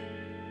enemies?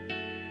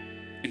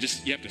 And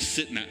just, you have to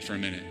sit in that for a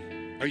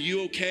minute. Are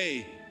you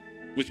okay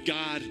with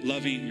God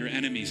loving your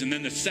enemies? And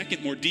then the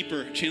second, more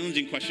deeper,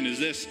 challenging question is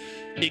this.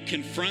 It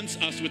confronts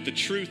us with the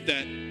truth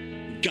that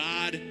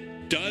God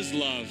does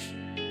love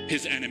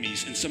his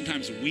enemies. And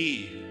sometimes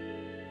we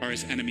are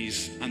his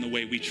enemies on the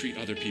way we treat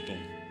other people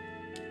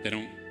that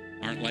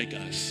aren't like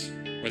us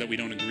or that we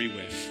don't agree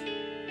with.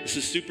 This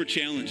is super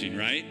challenging,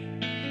 right?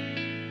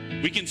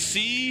 We can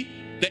see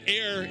the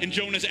error in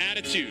Jonah's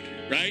attitude,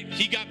 right?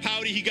 He got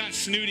pouty, he got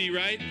snooty,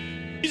 right?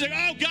 He's like,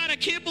 oh God, I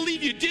can't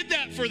believe you did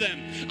that for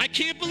them. I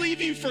can't believe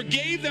you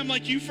forgave them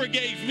like you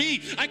forgave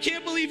me. I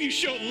can't believe you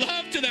showed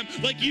love to them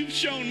like you've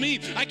shown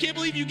me. I can't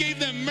believe you gave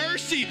them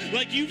mercy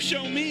like you've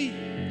shown me.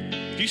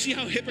 Do you see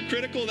how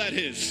hypocritical that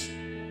is?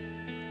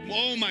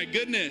 Oh my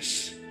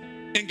goodness.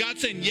 And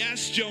God's saying,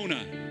 yes,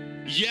 Jonah.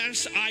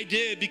 Yes, I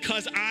did,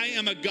 because I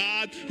am a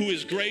God who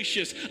is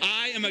gracious.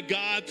 I am a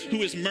God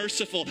who is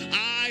merciful.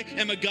 I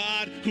am a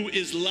God who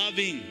is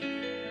loving.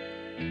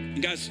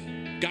 And guys,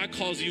 God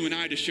calls you and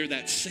I to share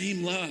that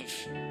same love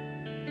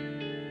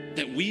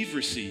that we've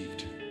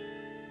received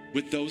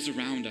with those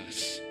around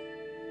us.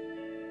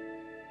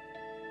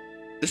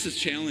 This is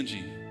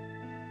challenging.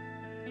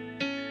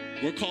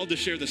 We're called to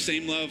share the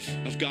same love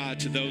of God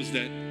to those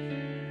that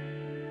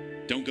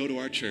don't go to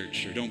our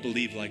church or don't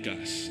believe like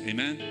us.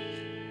 Amen?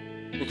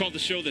 We're called to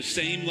show the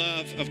same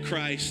love of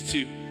Christ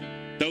to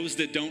those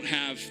that don't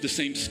have the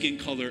same skin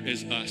color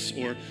as us,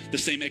 or the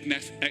same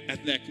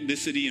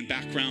ethnicity and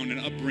background and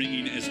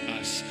upbringing as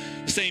us,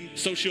 same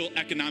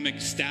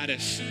socioeconomic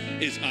status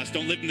as us,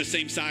 don't live in the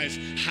same size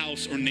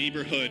house or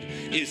neighborhood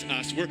as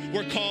us.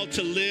 We're called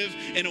to live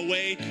in a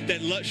way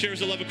that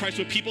shares the love of Christ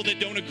with people that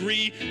don't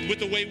agree with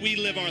the way we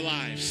live our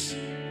lives.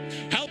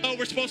 Hello,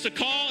 we're supposed to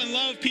call and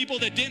love people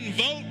that didn't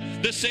vote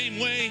the same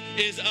way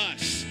as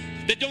us,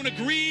 that don't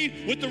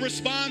agree with the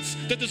response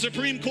that the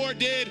Supreme Court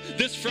did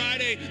this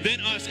Friday than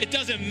us. It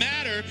doesn't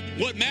matter.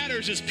 What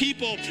matters is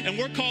people, and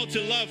we're called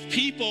to love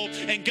people,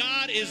 and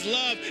God is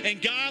love,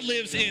 and God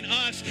lives in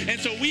us. And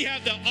so we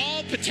have the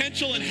all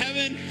potential in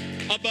heaven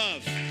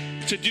above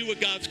to do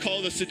what God's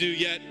called us to do,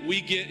 yet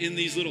we get in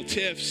these little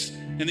tiffs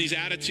and these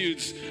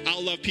attitudes.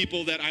 I'll love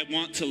people that I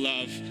want to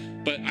love,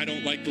 but I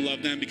don't like to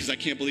love them because I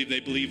can't believe they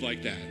believe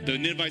like that. The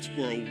Ninevites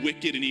were a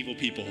wicked and evil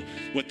people.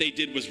 What they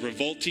did was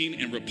revolting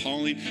and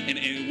repelling, and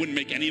it wouldn't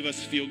make any of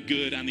us feel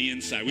good on the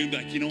inside. We'd be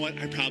like, you know what?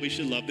 I probably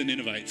should love the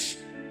Ninevites.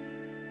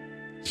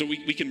 So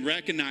we can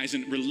recognize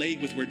and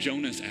relate with where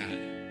Jonah's at.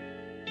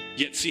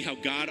 Yet see how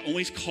God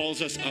always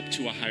calls us up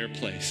to a higher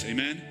place.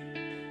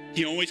 Amen?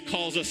 He always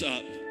calls us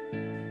up.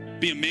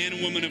 Be a man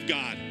and woman of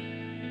God.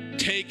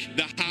 Take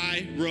the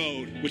high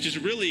road, which is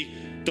really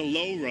the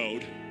low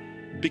road,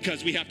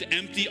 because we have to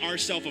empty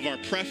ourselves of our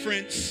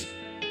preference,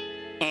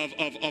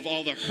 of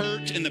all the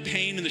hurt and the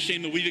pain and the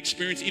shame that we've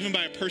experienced, even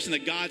by a person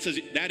that God says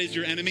that is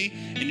your enemy,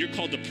 and you're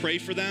called to pray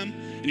for them,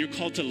 and you're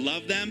called to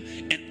love them,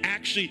 and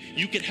actually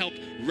you can help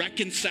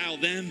reconcile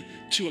them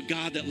to a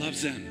God that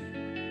loves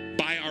them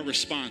by our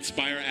response,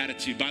 by our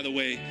attitude, by the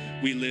way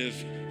we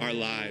live our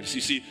lives.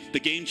 You see, the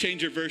game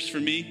changer verse for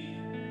me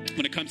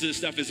when it comes to this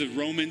stuff is in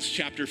Romans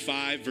chapter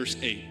 5, verse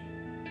 8.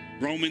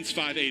 Romans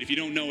 5:8. If you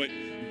don't know it,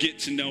 get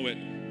to know it.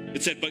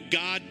 It said, but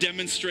God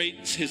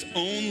demonstrates his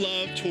own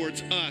love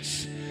towards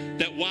us,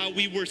 that while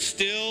we were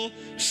still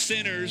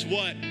sinners,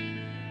 what?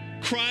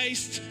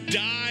 Christ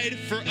died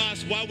for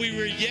us while we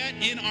were yet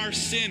in our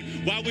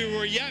sin, while we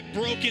were yet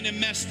broken and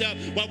messed up,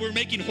 while we were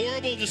making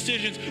horrible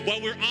decisions,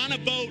 while we were on a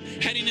boat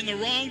heading in the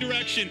wrong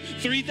direction,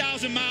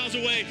 3,000 miles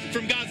away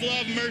from God's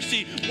love and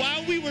mercy.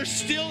 While we were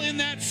still in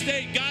that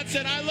state, God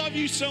said, I love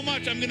you so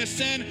much, I'm going to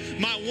send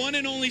my one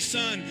and only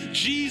Son,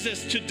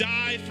 Jesus, to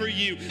die for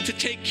you, to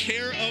take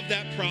care of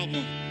that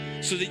problem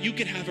so that you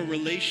could have a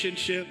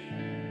relationship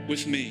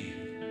with me.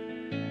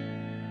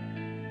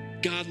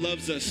 God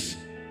loves us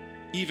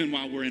even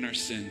while we're in our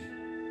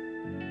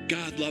sin.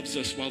 God loves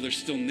us while there's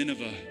still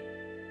Nineveh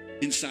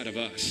inside of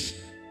us.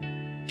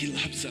 He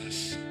loves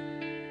us.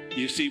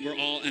 You see, we're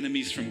all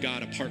enemies from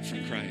God apart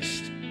from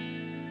Christ.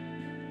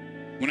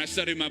 When I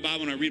study my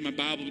Bible, when I read my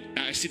Bible,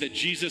 I see that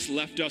Jesus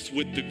left us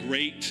with the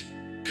great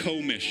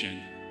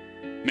commission.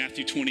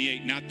 Matthew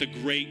 28, not the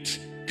great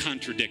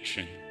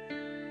contradiction.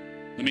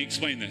 Let me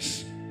explain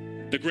this.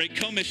 The great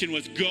commission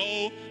was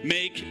go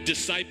make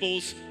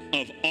disciples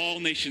of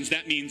all nations.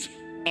 That means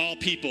all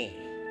people.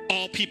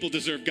 All people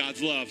deserve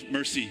God's love,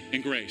 mercy,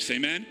 and grace.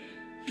 Amen?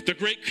 The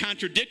great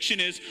contradiction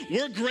is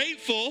we're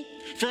grateful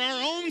for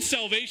our own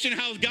salvation,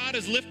 how God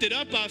has lifted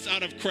up us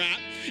out of crap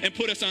and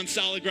put us on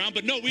solid ground,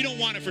 but no, we don't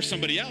want it for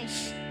somebody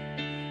else.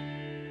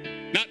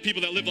 Not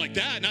people that live like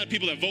that, not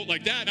people that vote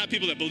like that, not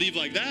people that believe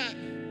like that.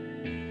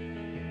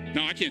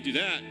 No, I can't do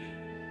that.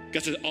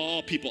 God says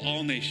all people,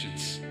 all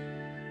nations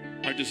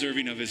are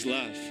deserving of his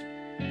love.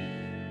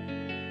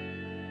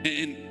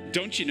 And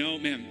don't you know,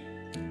 man,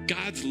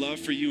 God's love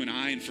for you and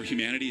I and for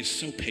humanity is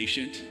so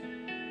patient.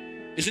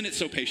 Isn't it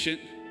so patient?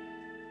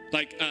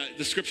 Like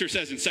the scripture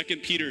says in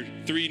 2 Peter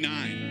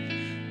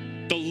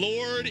 3:9, the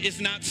Lord is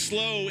not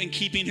slow in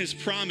keeping his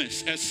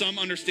promise, as some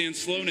understand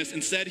slowness.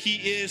 Instead, he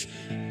is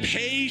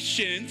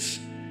patient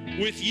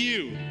with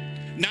you,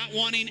 not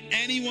wanting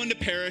anyone to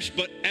perish,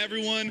 but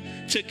everyone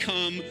to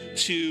come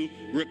to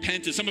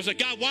repentance. Someone's like,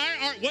 God,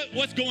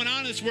 what's going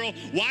on in this world?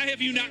 Why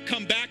have you not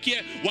come back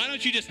yet? Why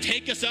don't you just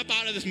take us up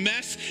out of this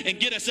mess and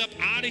get us up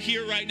out of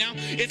here right now?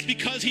 It's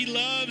because he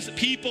loves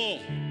people.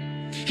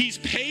 He's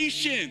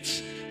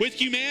patient with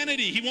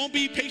humanity. He won't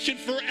be patient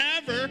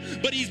forever,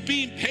 but he's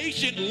being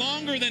patient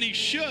longer than he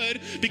should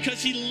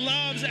because he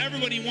loves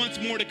everyone. He wants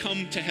more to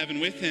come to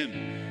heaven with him.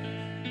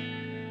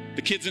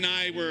 The kids and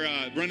I were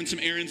running some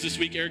errands this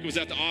week. Eric was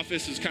at the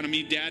office. It was kind of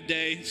me, dad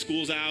day.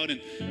 School's out.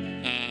 And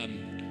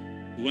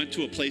we went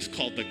to a place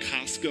called the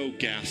Costco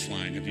gas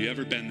line. Have you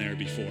ever been there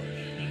before?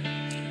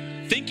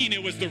 Thinking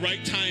it was the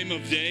right time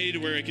of day to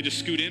where I could just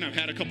scoot in. I've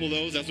had a couple of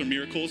those. Those are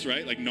miracles,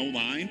 right? Like no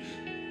line.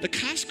 The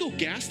Costco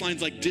gas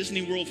line's like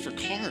Disney World for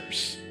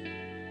cars.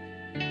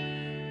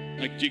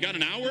 Like, you got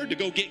an hour to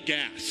go get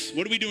gas.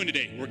 What are we doing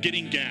today? We're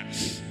getting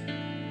gas.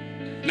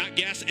 Not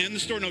gas and the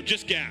store, no,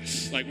 just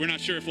gas. Like, we're not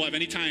sure if we'll have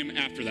any time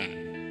after that.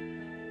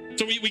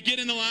 So we get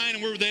in the line,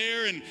 and we're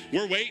there, and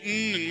we're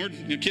waiting,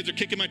 and the kids are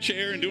kicking my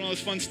chair and doing all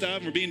this fun stuff,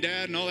 and we're being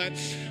dad and all that.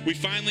 We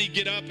finally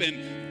get up,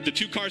 and the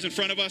two cars in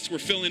front of us were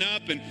filling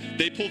up, and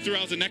they pulled through.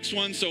 I was the next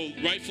one, so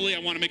rightfully, I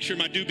want to make sure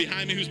my dude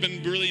behind me, who's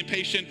been really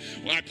impatient,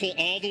 I pull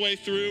all the way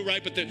through,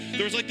 right? But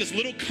there was like this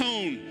little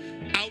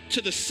cone out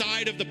to the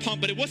side of the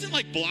pump, but it wasn't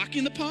like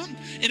blocking the pump,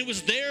 and it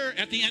was there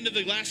at the end of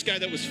the last guy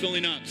that was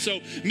filling up. So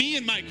me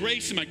and my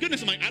grace and my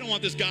goodness, I'm like, I don't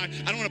want this guy,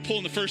 I don't want to pull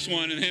in the first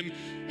one and him,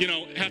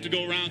 have to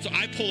go around. So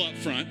I pull up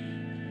front,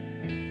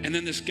 and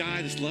then this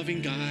guy, this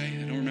loving guy,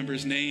 I don't remember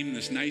his name,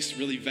 this nice,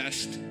 really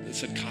vest that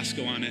said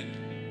Costco on it,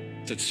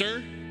 said,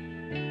 sir,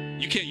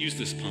 you can't use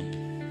this pump.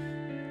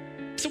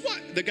 So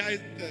what? The guy,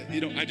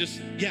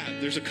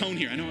 there's a cone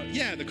here. I know,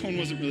 the cone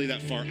wasn't really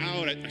that far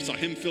out. I saw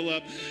him fill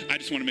up. I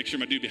just want to make sure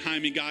my dude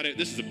behind me got it.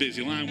 This is a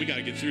busy line. We got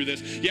to get through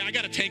this. Yeah, I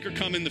got a tanker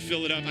coming to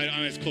fill it up. I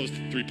just closed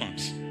 3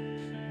 pumps.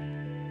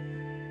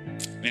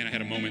 Man, I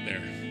had a moment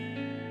there.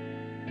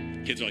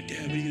 Kids are like,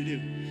 Dad, what are you going to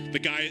do? The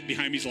guy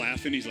behind me's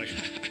laughing. He's like,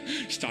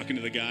 he's talking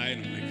to the guy.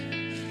 And I'm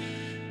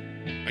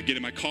like, I get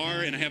in my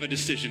car and I have a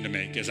decision to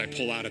make as I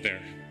pull out of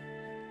there.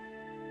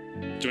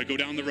 Do I go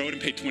down the road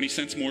and pay 20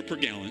 cents more per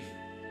gallon?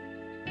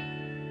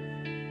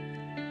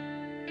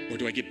 Or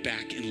do I get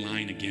back in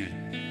line again?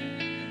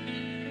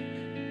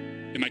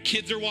 And my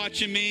kids are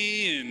watching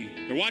me,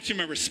 and they're watching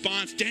my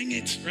response. Dang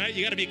it, right?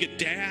 You got to be a good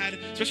dad,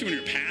 especially when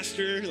you're a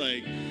pastor.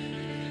 Like,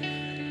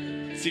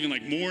 it's even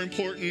like more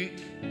important.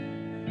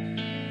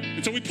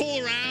 And so we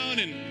pull around,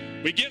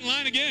 and we get in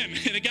line again.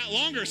 And it got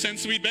longer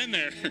since we'd been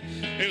there.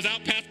 It was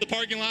out past the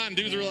parking lot, and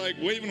dudes were like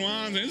waving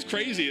wands, and it's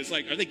crazy. It's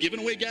like, are they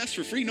giving away gas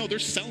for free? No, they're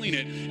selling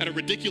it at a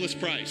ridiculous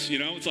price.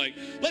 It's like,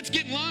 let's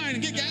get in line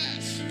and get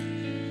gas.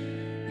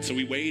 And so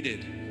we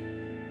waited.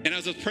 And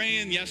as I was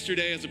praying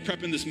yesterday, as I was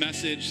prepping this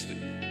message,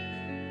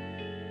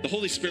 the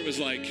Holy Spirit was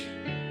like,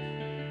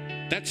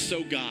 that's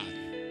so God.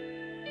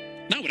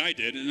 Not what I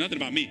did, and nothing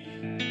about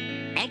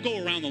me. I'll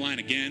go around the line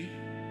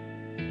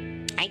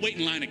again. I'll wait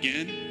in line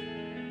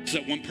again so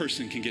that one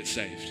person can get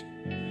saved.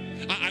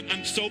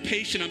 I'm so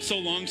patient, I'm so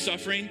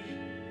long-suffering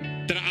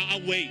that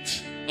I'll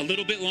wait a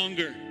little bit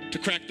longer to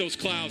crack those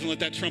clouds and let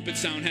that trumpet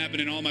sound happen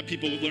and all my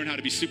people will learn how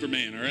to be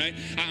Superman, all right?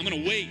 I'm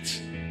going to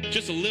wait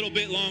just a little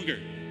bit longer.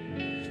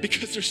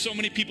 because there's so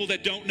many people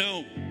that don't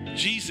know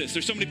Jesus.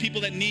 There's so many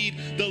people that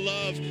need the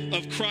love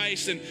of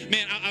Christ. And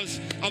man, I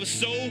was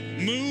so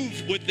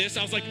moved with this.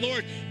 I was like,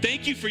 Lord,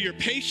 thank you for your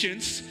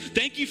patience.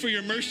 Thank you for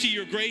your mercy,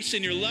 your grace,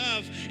 and your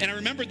love. And I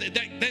remember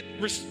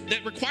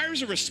that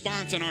requires a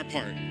response on our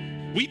part.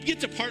 We get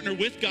to partner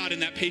with God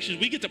in that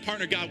patience. We get to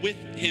partner God with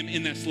him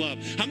in this love.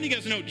 How many of you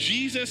guys know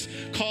Jesus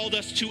called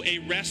us to a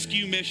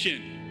rescue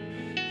mission?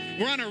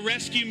 We're on a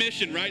rescue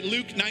mission, right?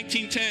 Luke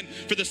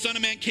 19:10, for the Son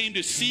of Man came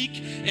to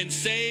seek and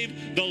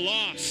save the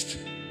lost,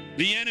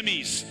 the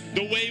enemies,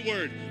 the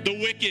wayward, the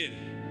wicked.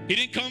 He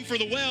didn't come for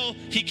the well,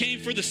 he came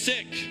for the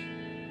sick.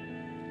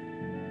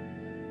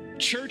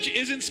 Church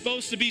isn't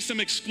supposed to be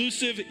some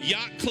exclusive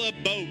yacht club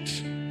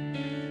boat.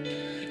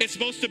 It's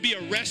supposed to be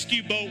a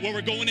rescue boat where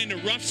we're going into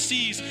rough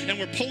seas and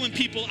we're pulling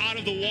people out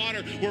of the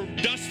water. We're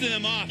dusting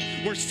them off.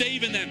 We're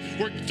saving them.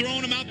 We're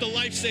throwing them out the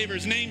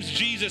lifesavers. Name's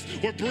Jesus.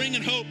 We're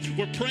bringing hope.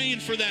 We're praying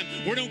for them.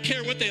 We don't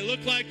care what they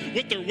look like,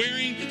 what they're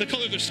wearing, the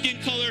color of their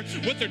skin color,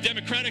 what their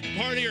Democratic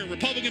Party or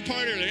Republican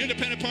Party or their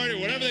Independent Party or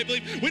whatever they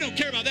believe. We don't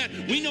care about that.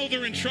 We know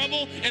they're in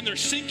trouble and they're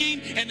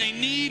sinking and they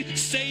need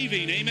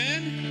saving.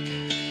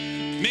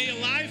 Amen? May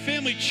Alive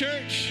Family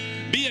Church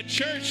be a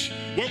church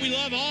where we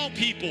love all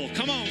people.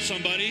 Come on,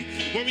 somebody.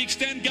 Where we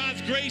extend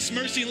God's grace,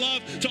 mercy, and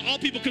love to all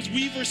people because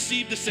we've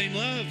received the same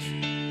love.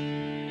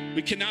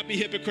 We cannot be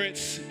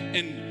hypocrites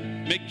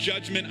and make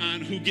judgment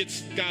on who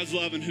gets God's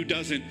love and who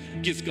doesn't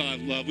get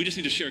God's love. We just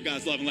need to share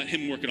God's love and let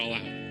him work it all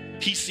out.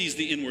 He sees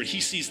the inward.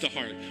 He sees the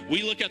heart.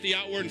 We look at the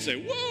outward and say,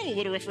 whoa, a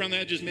little rough around the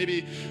edges.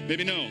 Maybe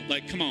no.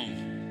 Like, come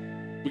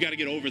on. We got to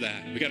get over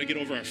that. We got to get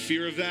over our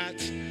fear of that.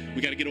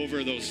 We got to get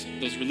over those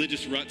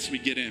religious ruts we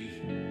get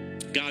in.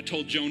 God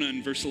told Jonah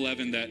in verse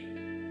 11 that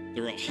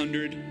there were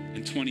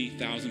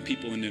 120,000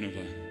 people in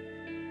Nineveh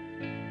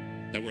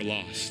that were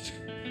lost.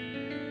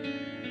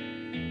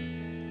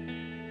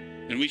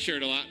 And we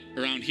shared a lot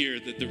around here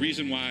that the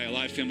reason why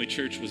Alive Family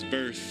Church was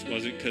birthed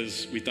wasn't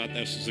because we thought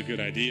this was a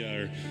good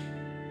idea or,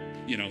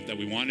 that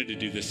we wanted to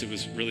do this. It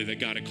was really that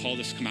God had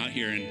called us to come out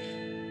here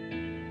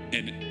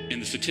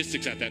and the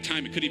statistics at that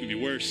time, it could even be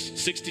worse.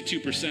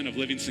 62% of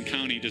Livingston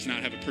County does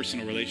not have a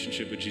personal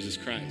relationship with Jesus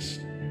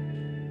Christ.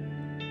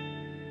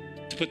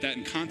 To put that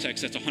in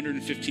context, that's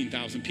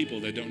 115,000 people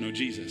that don't know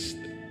Jesus.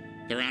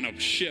 They're on a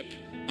ship,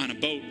 on a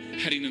boat,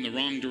 heading in the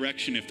wrong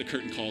direction if the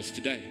curtain calls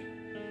today.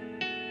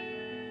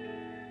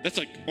 That's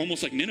like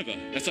almost like Nineveh.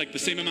 That's like the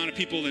same amount of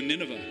people in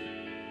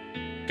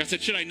Nineveh. God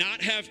said, should I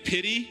not have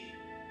pity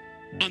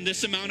on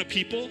this amount of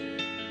people?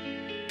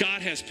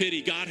 God has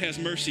pity. God has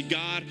mercy.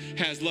 God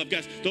has love.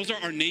 Guys, those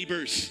are our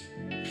neighbors.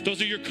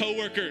 Those are your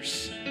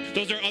coworkers.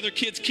 Those are other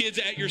kids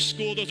at your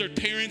school. Those are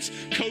parents,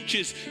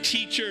 coaches,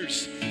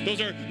 teachers.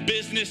 Those are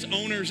business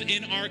owners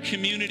in our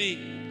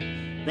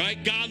community,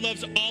 right? God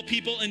loves all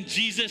people and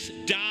Jesus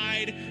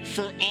died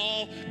for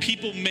all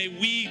people. May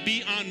we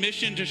be on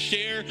mission to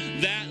share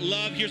that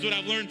love. Here's what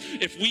I've learned.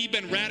 If we've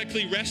been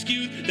radically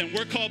rescued, then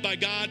we're called by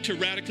God to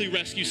radically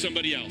rescue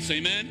somebody else.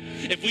 Amen?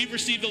 If we've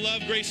received the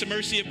love, grace, and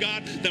mercy of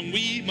God, then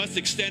we must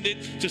extend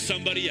it to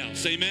somebody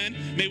else. Amen?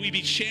 May we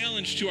be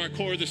challenged to our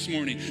core this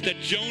morning that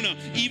Jonah,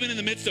 even in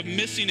the midst of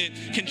missing it,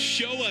 can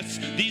show us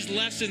these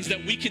lessons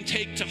that we can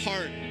take to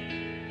heart.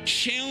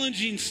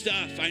 Challenging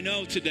stuff, I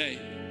know today,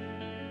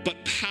 but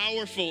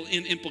powerful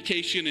in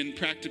implication and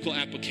practical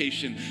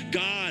application.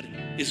 God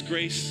is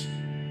graceful.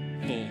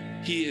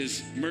 He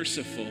is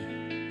merciful,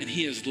 and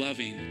he is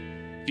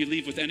loving. If you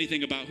leave with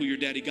anything about who your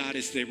daddy God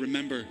is today,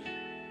 remember,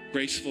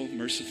 graceful,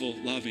 merciful,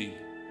 loving.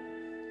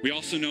 We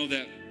also know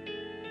that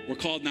we're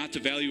called not to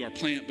value our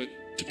plant, but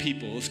to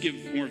people. Let's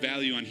give more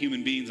value on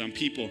human beings, on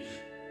people,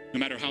 no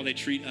matter how they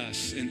treat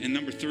us. And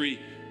number 3,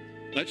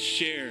 let's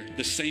share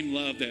the same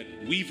love that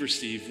we've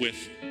received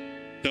with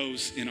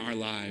those in our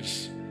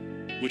lives.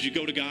 Would you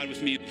go to God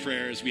with me in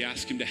prayer as we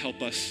ask him to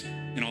help us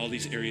in all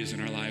these areas in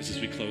our lives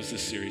as we close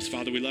this series?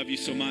 Father, we love you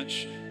so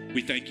much.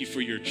 We thank you for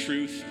your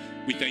truth.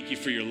 We thank you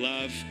for your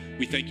love.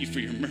 We thank you for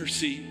your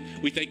mercy.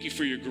 We thank you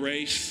for your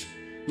grace.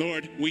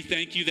 Lord, we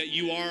thank you that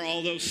you are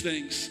all those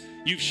things.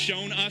 You've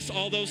shown us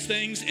all those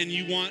things, and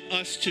you want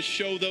us to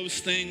show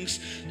those things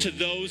to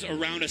those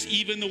around us,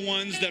 even the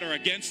ones that are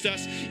against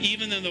us,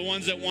 even the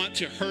ones that want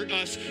to hurt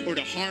us or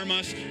to harm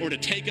us or to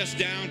take us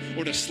down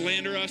or to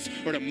slander us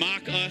or to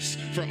mock us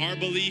for our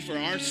belief or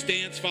our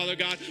stance, Father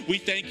God. We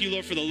thank you,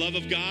 Lord, for the love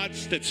of God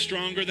that's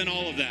stronger than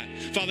all of that.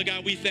 Father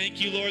God, we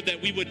thank you, Lord,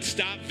 that we would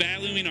stop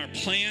valuing our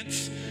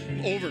plants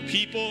over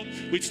people.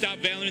 We'd stop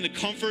valuing the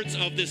comforts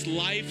of this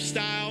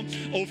lifestyle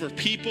over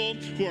people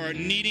who are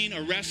needing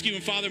a rescue.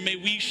 And Father, may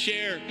we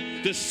share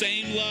the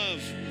same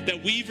love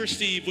that we've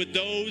received with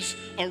those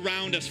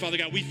around us, Father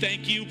God. We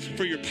thank you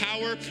for your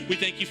power. We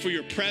thank you for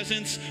your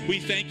presence. We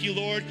thank you,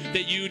 Lord,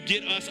 that you would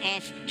get us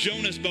off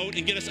Jonah's boat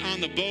and get us on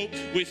the boat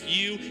with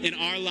you in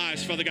our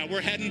lives, Father God.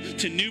 We're heading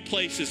to new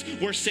places.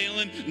 We're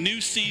sailing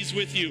new seas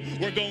with you.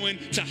 We're going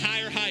to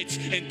higher heights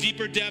and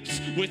deeper depths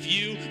with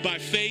you by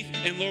faith.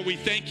 And Lord, we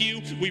thank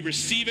you. We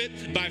receive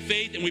it by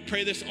faith, and we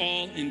pray this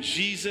all in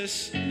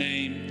Jesus'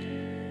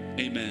 name.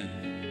 Amen.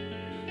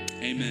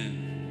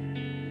 Amen.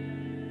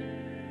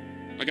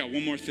 I got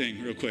one more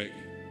thing real quick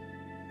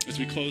as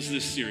we close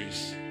this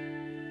series.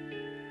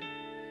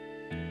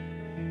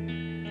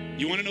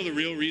 You want to know the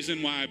real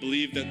reason why I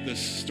believe that the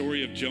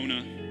story of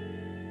Jonah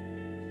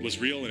was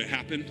real and it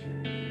happened?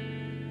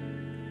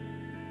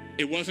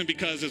 It wasn't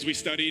because, as we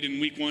studied in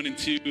week 1 and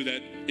 2,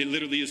 that it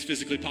literally is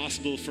physically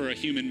possible for a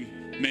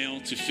human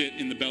male to fit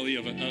in the belly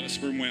of a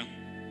sperm whale.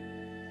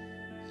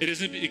 It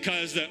isn't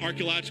because the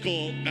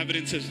archaeological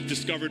evidence has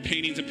discovered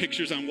paintings and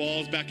pictures on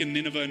walls back in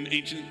Nineveh and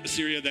ancient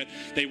Assyria that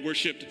they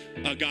worshipped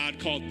a god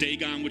called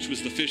Dagon, which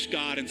was the fish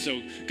god, and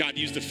so God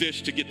used the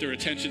fish to get their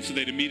attention so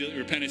they'd immediately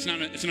repent. It's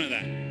none of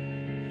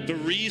that. The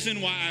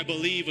reason why I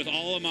believe with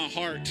all of my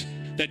heart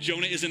that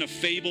Jonah isn't a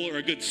fable or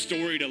a good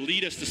story to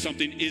lead us to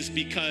something is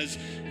because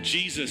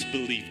Jesus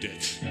believed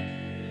it.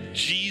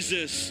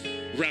 Jesus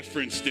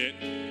referenced it.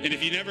 And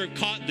if you never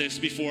caught this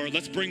before,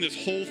 let's bring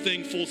this whole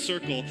thing full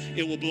circle.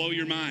 It will blow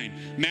your mind.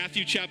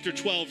 Matthew chapter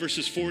 12,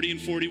 verses 40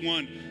 and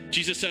 41.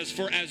 Jesus says,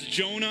 "For as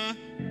Jonah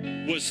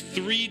was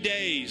 3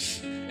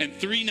 days and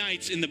 3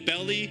 nights in the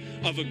belly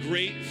of a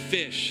great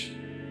fish,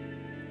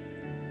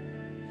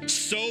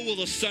 so will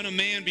the Son of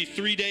Man be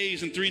 3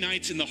 days and 3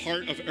 nights in the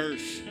heart of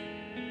earth.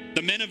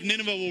 The men of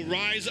Nineveh will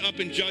rise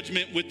up in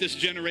judgment with this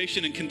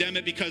generation and condemn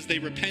it because they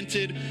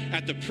repented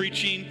at the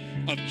preaching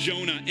of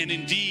Jonah. And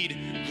indeed,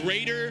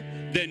 greater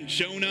than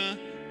Jonah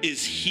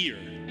is here."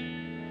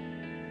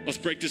 Let's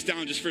break this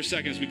down just for a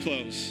second as we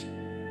close.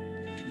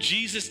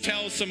 Jesus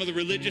tells some of the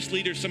religious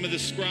leaders, some of the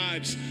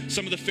scribes,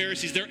 some of the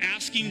Pharisees, they're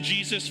asking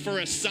Jesus for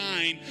a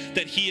sign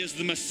that he is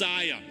the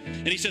Messiah.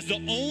 And he says,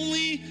 the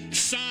only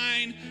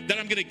sign that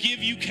I'm going to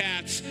give you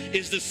cats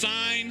is the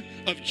sign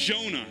of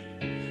Jonah.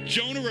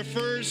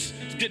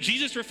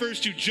 Jesus refers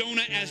to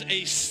Jonah as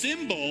a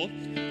symbol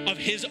of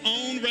his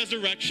own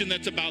resurrection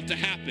that's about to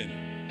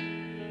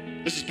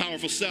happen. This is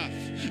powerful stuff.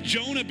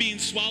 Jonah being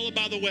swallowed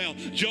by the whale,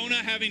 Jonah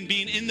having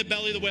been in the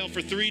belly of the whale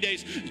for 3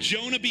 days,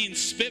 Jonah being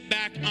spit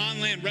back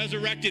on land,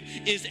 resurrected,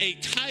 is a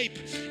type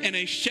and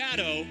a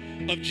shadow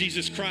of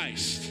Jesus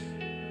Christ.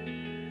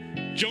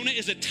 Jonah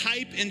is a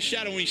type and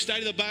shadow. When you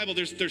study the Bible,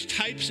 there's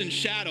types and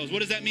shadows. What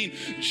does that mean?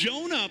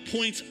 Jonah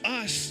points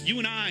us, you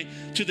and I,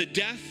 to the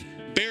death,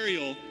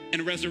 burial,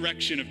 and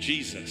resurrection of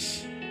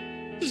Jesus.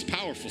 This is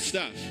powerful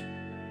stuff.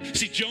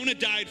 See, Jonah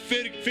died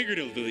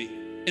figuratively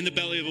in the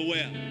belly of a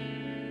whale.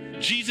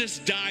 Jesus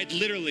died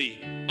literally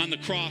on the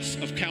cross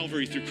of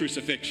Calvary through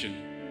crucifixion.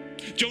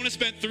 Jonah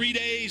spent 3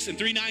 days and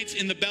 3 nights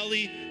in the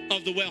belly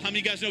of the whale. How many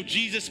of you guys know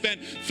Jesus spent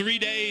 3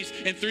 days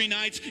and 3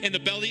 nights in the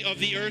belly of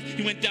the earth?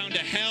 He went down to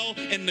hell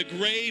and the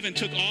grave and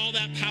took all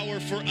that power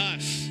for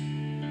us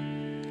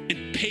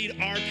and paid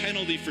our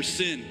penalty for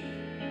sin.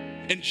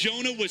 And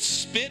Jonah was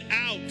spit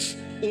out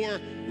or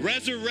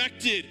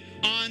resurrected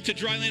onto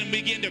dry land and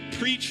began to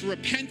preach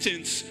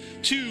repentance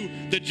to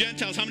the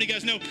Gentiles. How many of you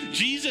guys know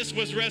Jesus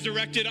was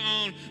resurrected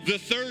on the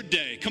 3rd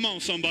day? Come on,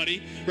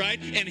 somebody, right?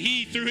 And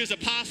he, through his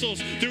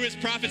apostles, through his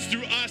prophets,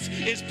 through us,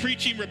 is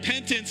preaching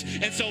repentance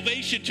and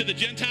salvation to the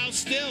Gentiles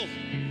still.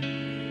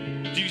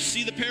 Do you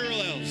see the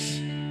parallels?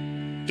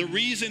 The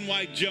reason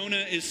why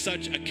Jonah is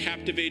such a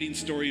captivating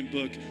story and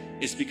book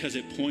is because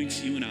it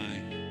points you and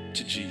I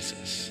to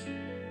Jesus.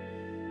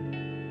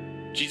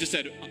 Jesus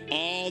said,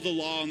 all the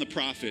law and the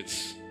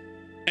prophets,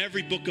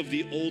 every book of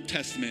the Old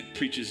Testament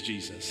preaches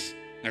Jesus.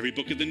 Every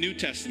book of the New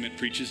Testament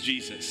preaches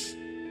Jesus.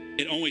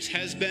 It always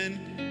has been,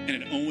 and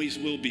it always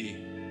will be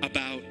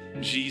about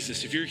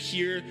Jesus. If you're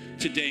here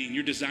today and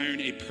you're desiring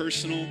a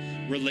personal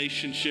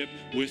relationship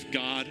with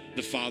God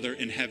the Father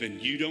in heaven,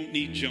 you don't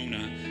need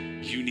Jonah,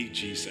 you need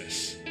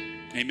Jesus.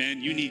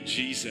 Amen. You need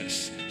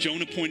Jesus.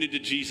 Jonah pointed to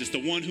Jesus, the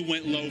one who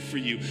went low for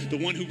you, the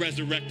one who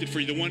resurrected for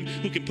you, the one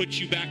who can put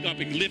you back up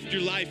and lift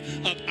your life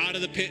up out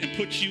of the pit and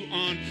put you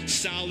on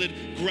solid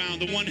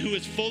ground, the one who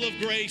is full of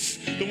grace,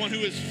 the one who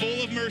is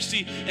full of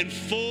mercy and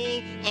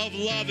full of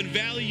love and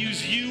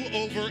values you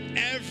over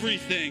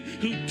everything,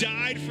 who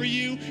died for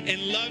you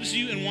and loves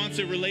you and wants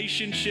a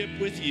relationship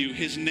with you.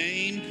 His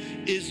name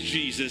is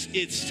Jesus.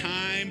 It's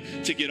time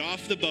to get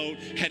off the boat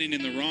heading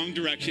in the wrong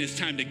direction. It's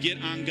time to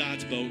get on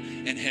God's boat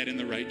and head in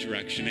the right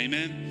direction.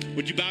 Amen.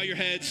 Would you bow your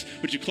heads?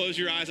 Would you close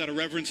your eyes out of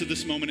reverence of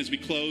this moment as we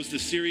close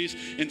this series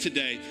and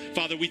today?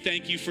 Father, we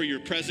thank you for your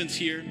presence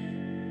here.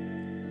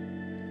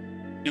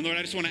 And Lord,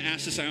 I just want to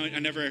ask this. I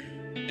never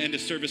end a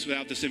service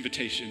without this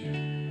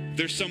invitation. If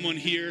there's someone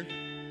here,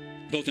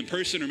 both in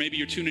person or maybe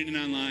you're tuning in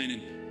online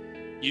and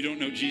you don't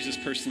know Jesus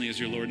personally as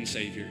your Lord and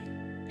Savior.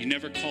 You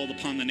never called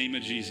upon the name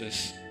of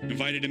Jesus,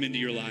 invited him into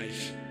your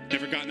life,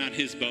 never gotten on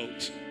his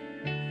boat.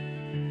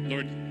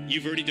 Lord,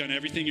 you've already done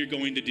everything you're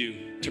going to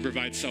do to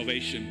provide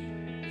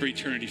salvation for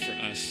eternity for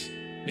us.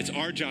 It's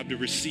our job to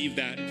receive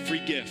that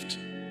free gift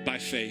by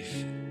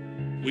faith.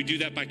 We do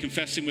that by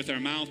confessing with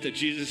our mouth that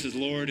Jesus is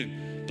Lord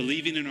and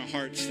believing in our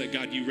hearts that,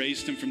 God, you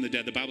raised him from the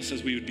dead. The Bible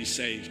says we would be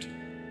saved.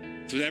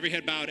 So with every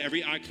head bowed,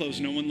 every eye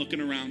closed, no one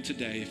looking around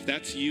today, if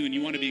that's you and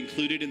you want to be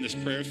included in this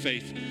prayer of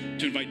faith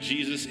to invite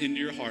Jesus into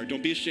your heart,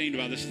 don't be ashamed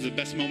about this. This is the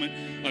best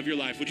moment of your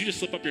life. Would you just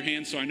slip up your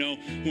hand so I know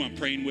who I'm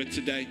praying with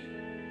today?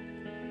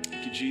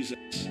 Thank you,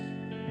 Jesus.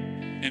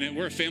 And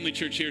we're a family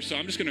church here, so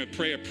I'm just going to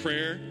pray a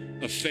prayer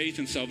of faith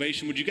and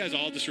salvation. Would you guys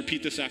all just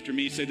repeat this after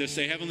me? Say this.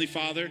 Say, Heavenly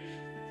Father,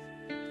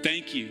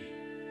 thank you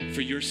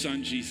for your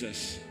son,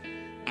 Jesus.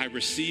 I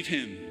receive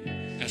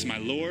him as my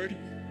Lord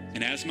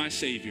and as my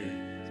Savior.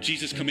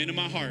 Jesus, come into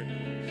my heart,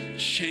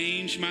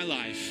 change my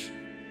life,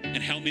 and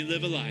help me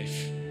live a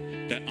life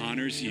that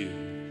honors you.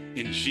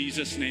 In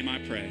Jesus' name I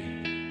pray.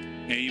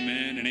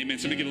 Amen and amen.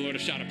 Somebody give the Lord a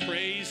shout of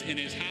praise in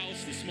his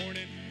house this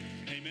morning.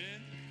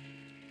 Amen.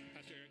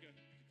 Pastor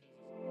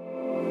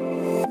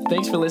Erica.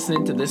 Thanks for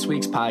listening to this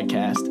week's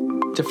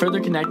podcast. To further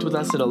connect with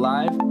us at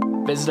Alive,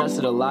 visit us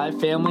at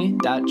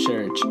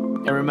alivefamily.church.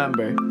 And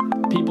remember,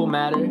 people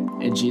matter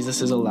and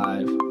Jesus is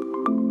alive.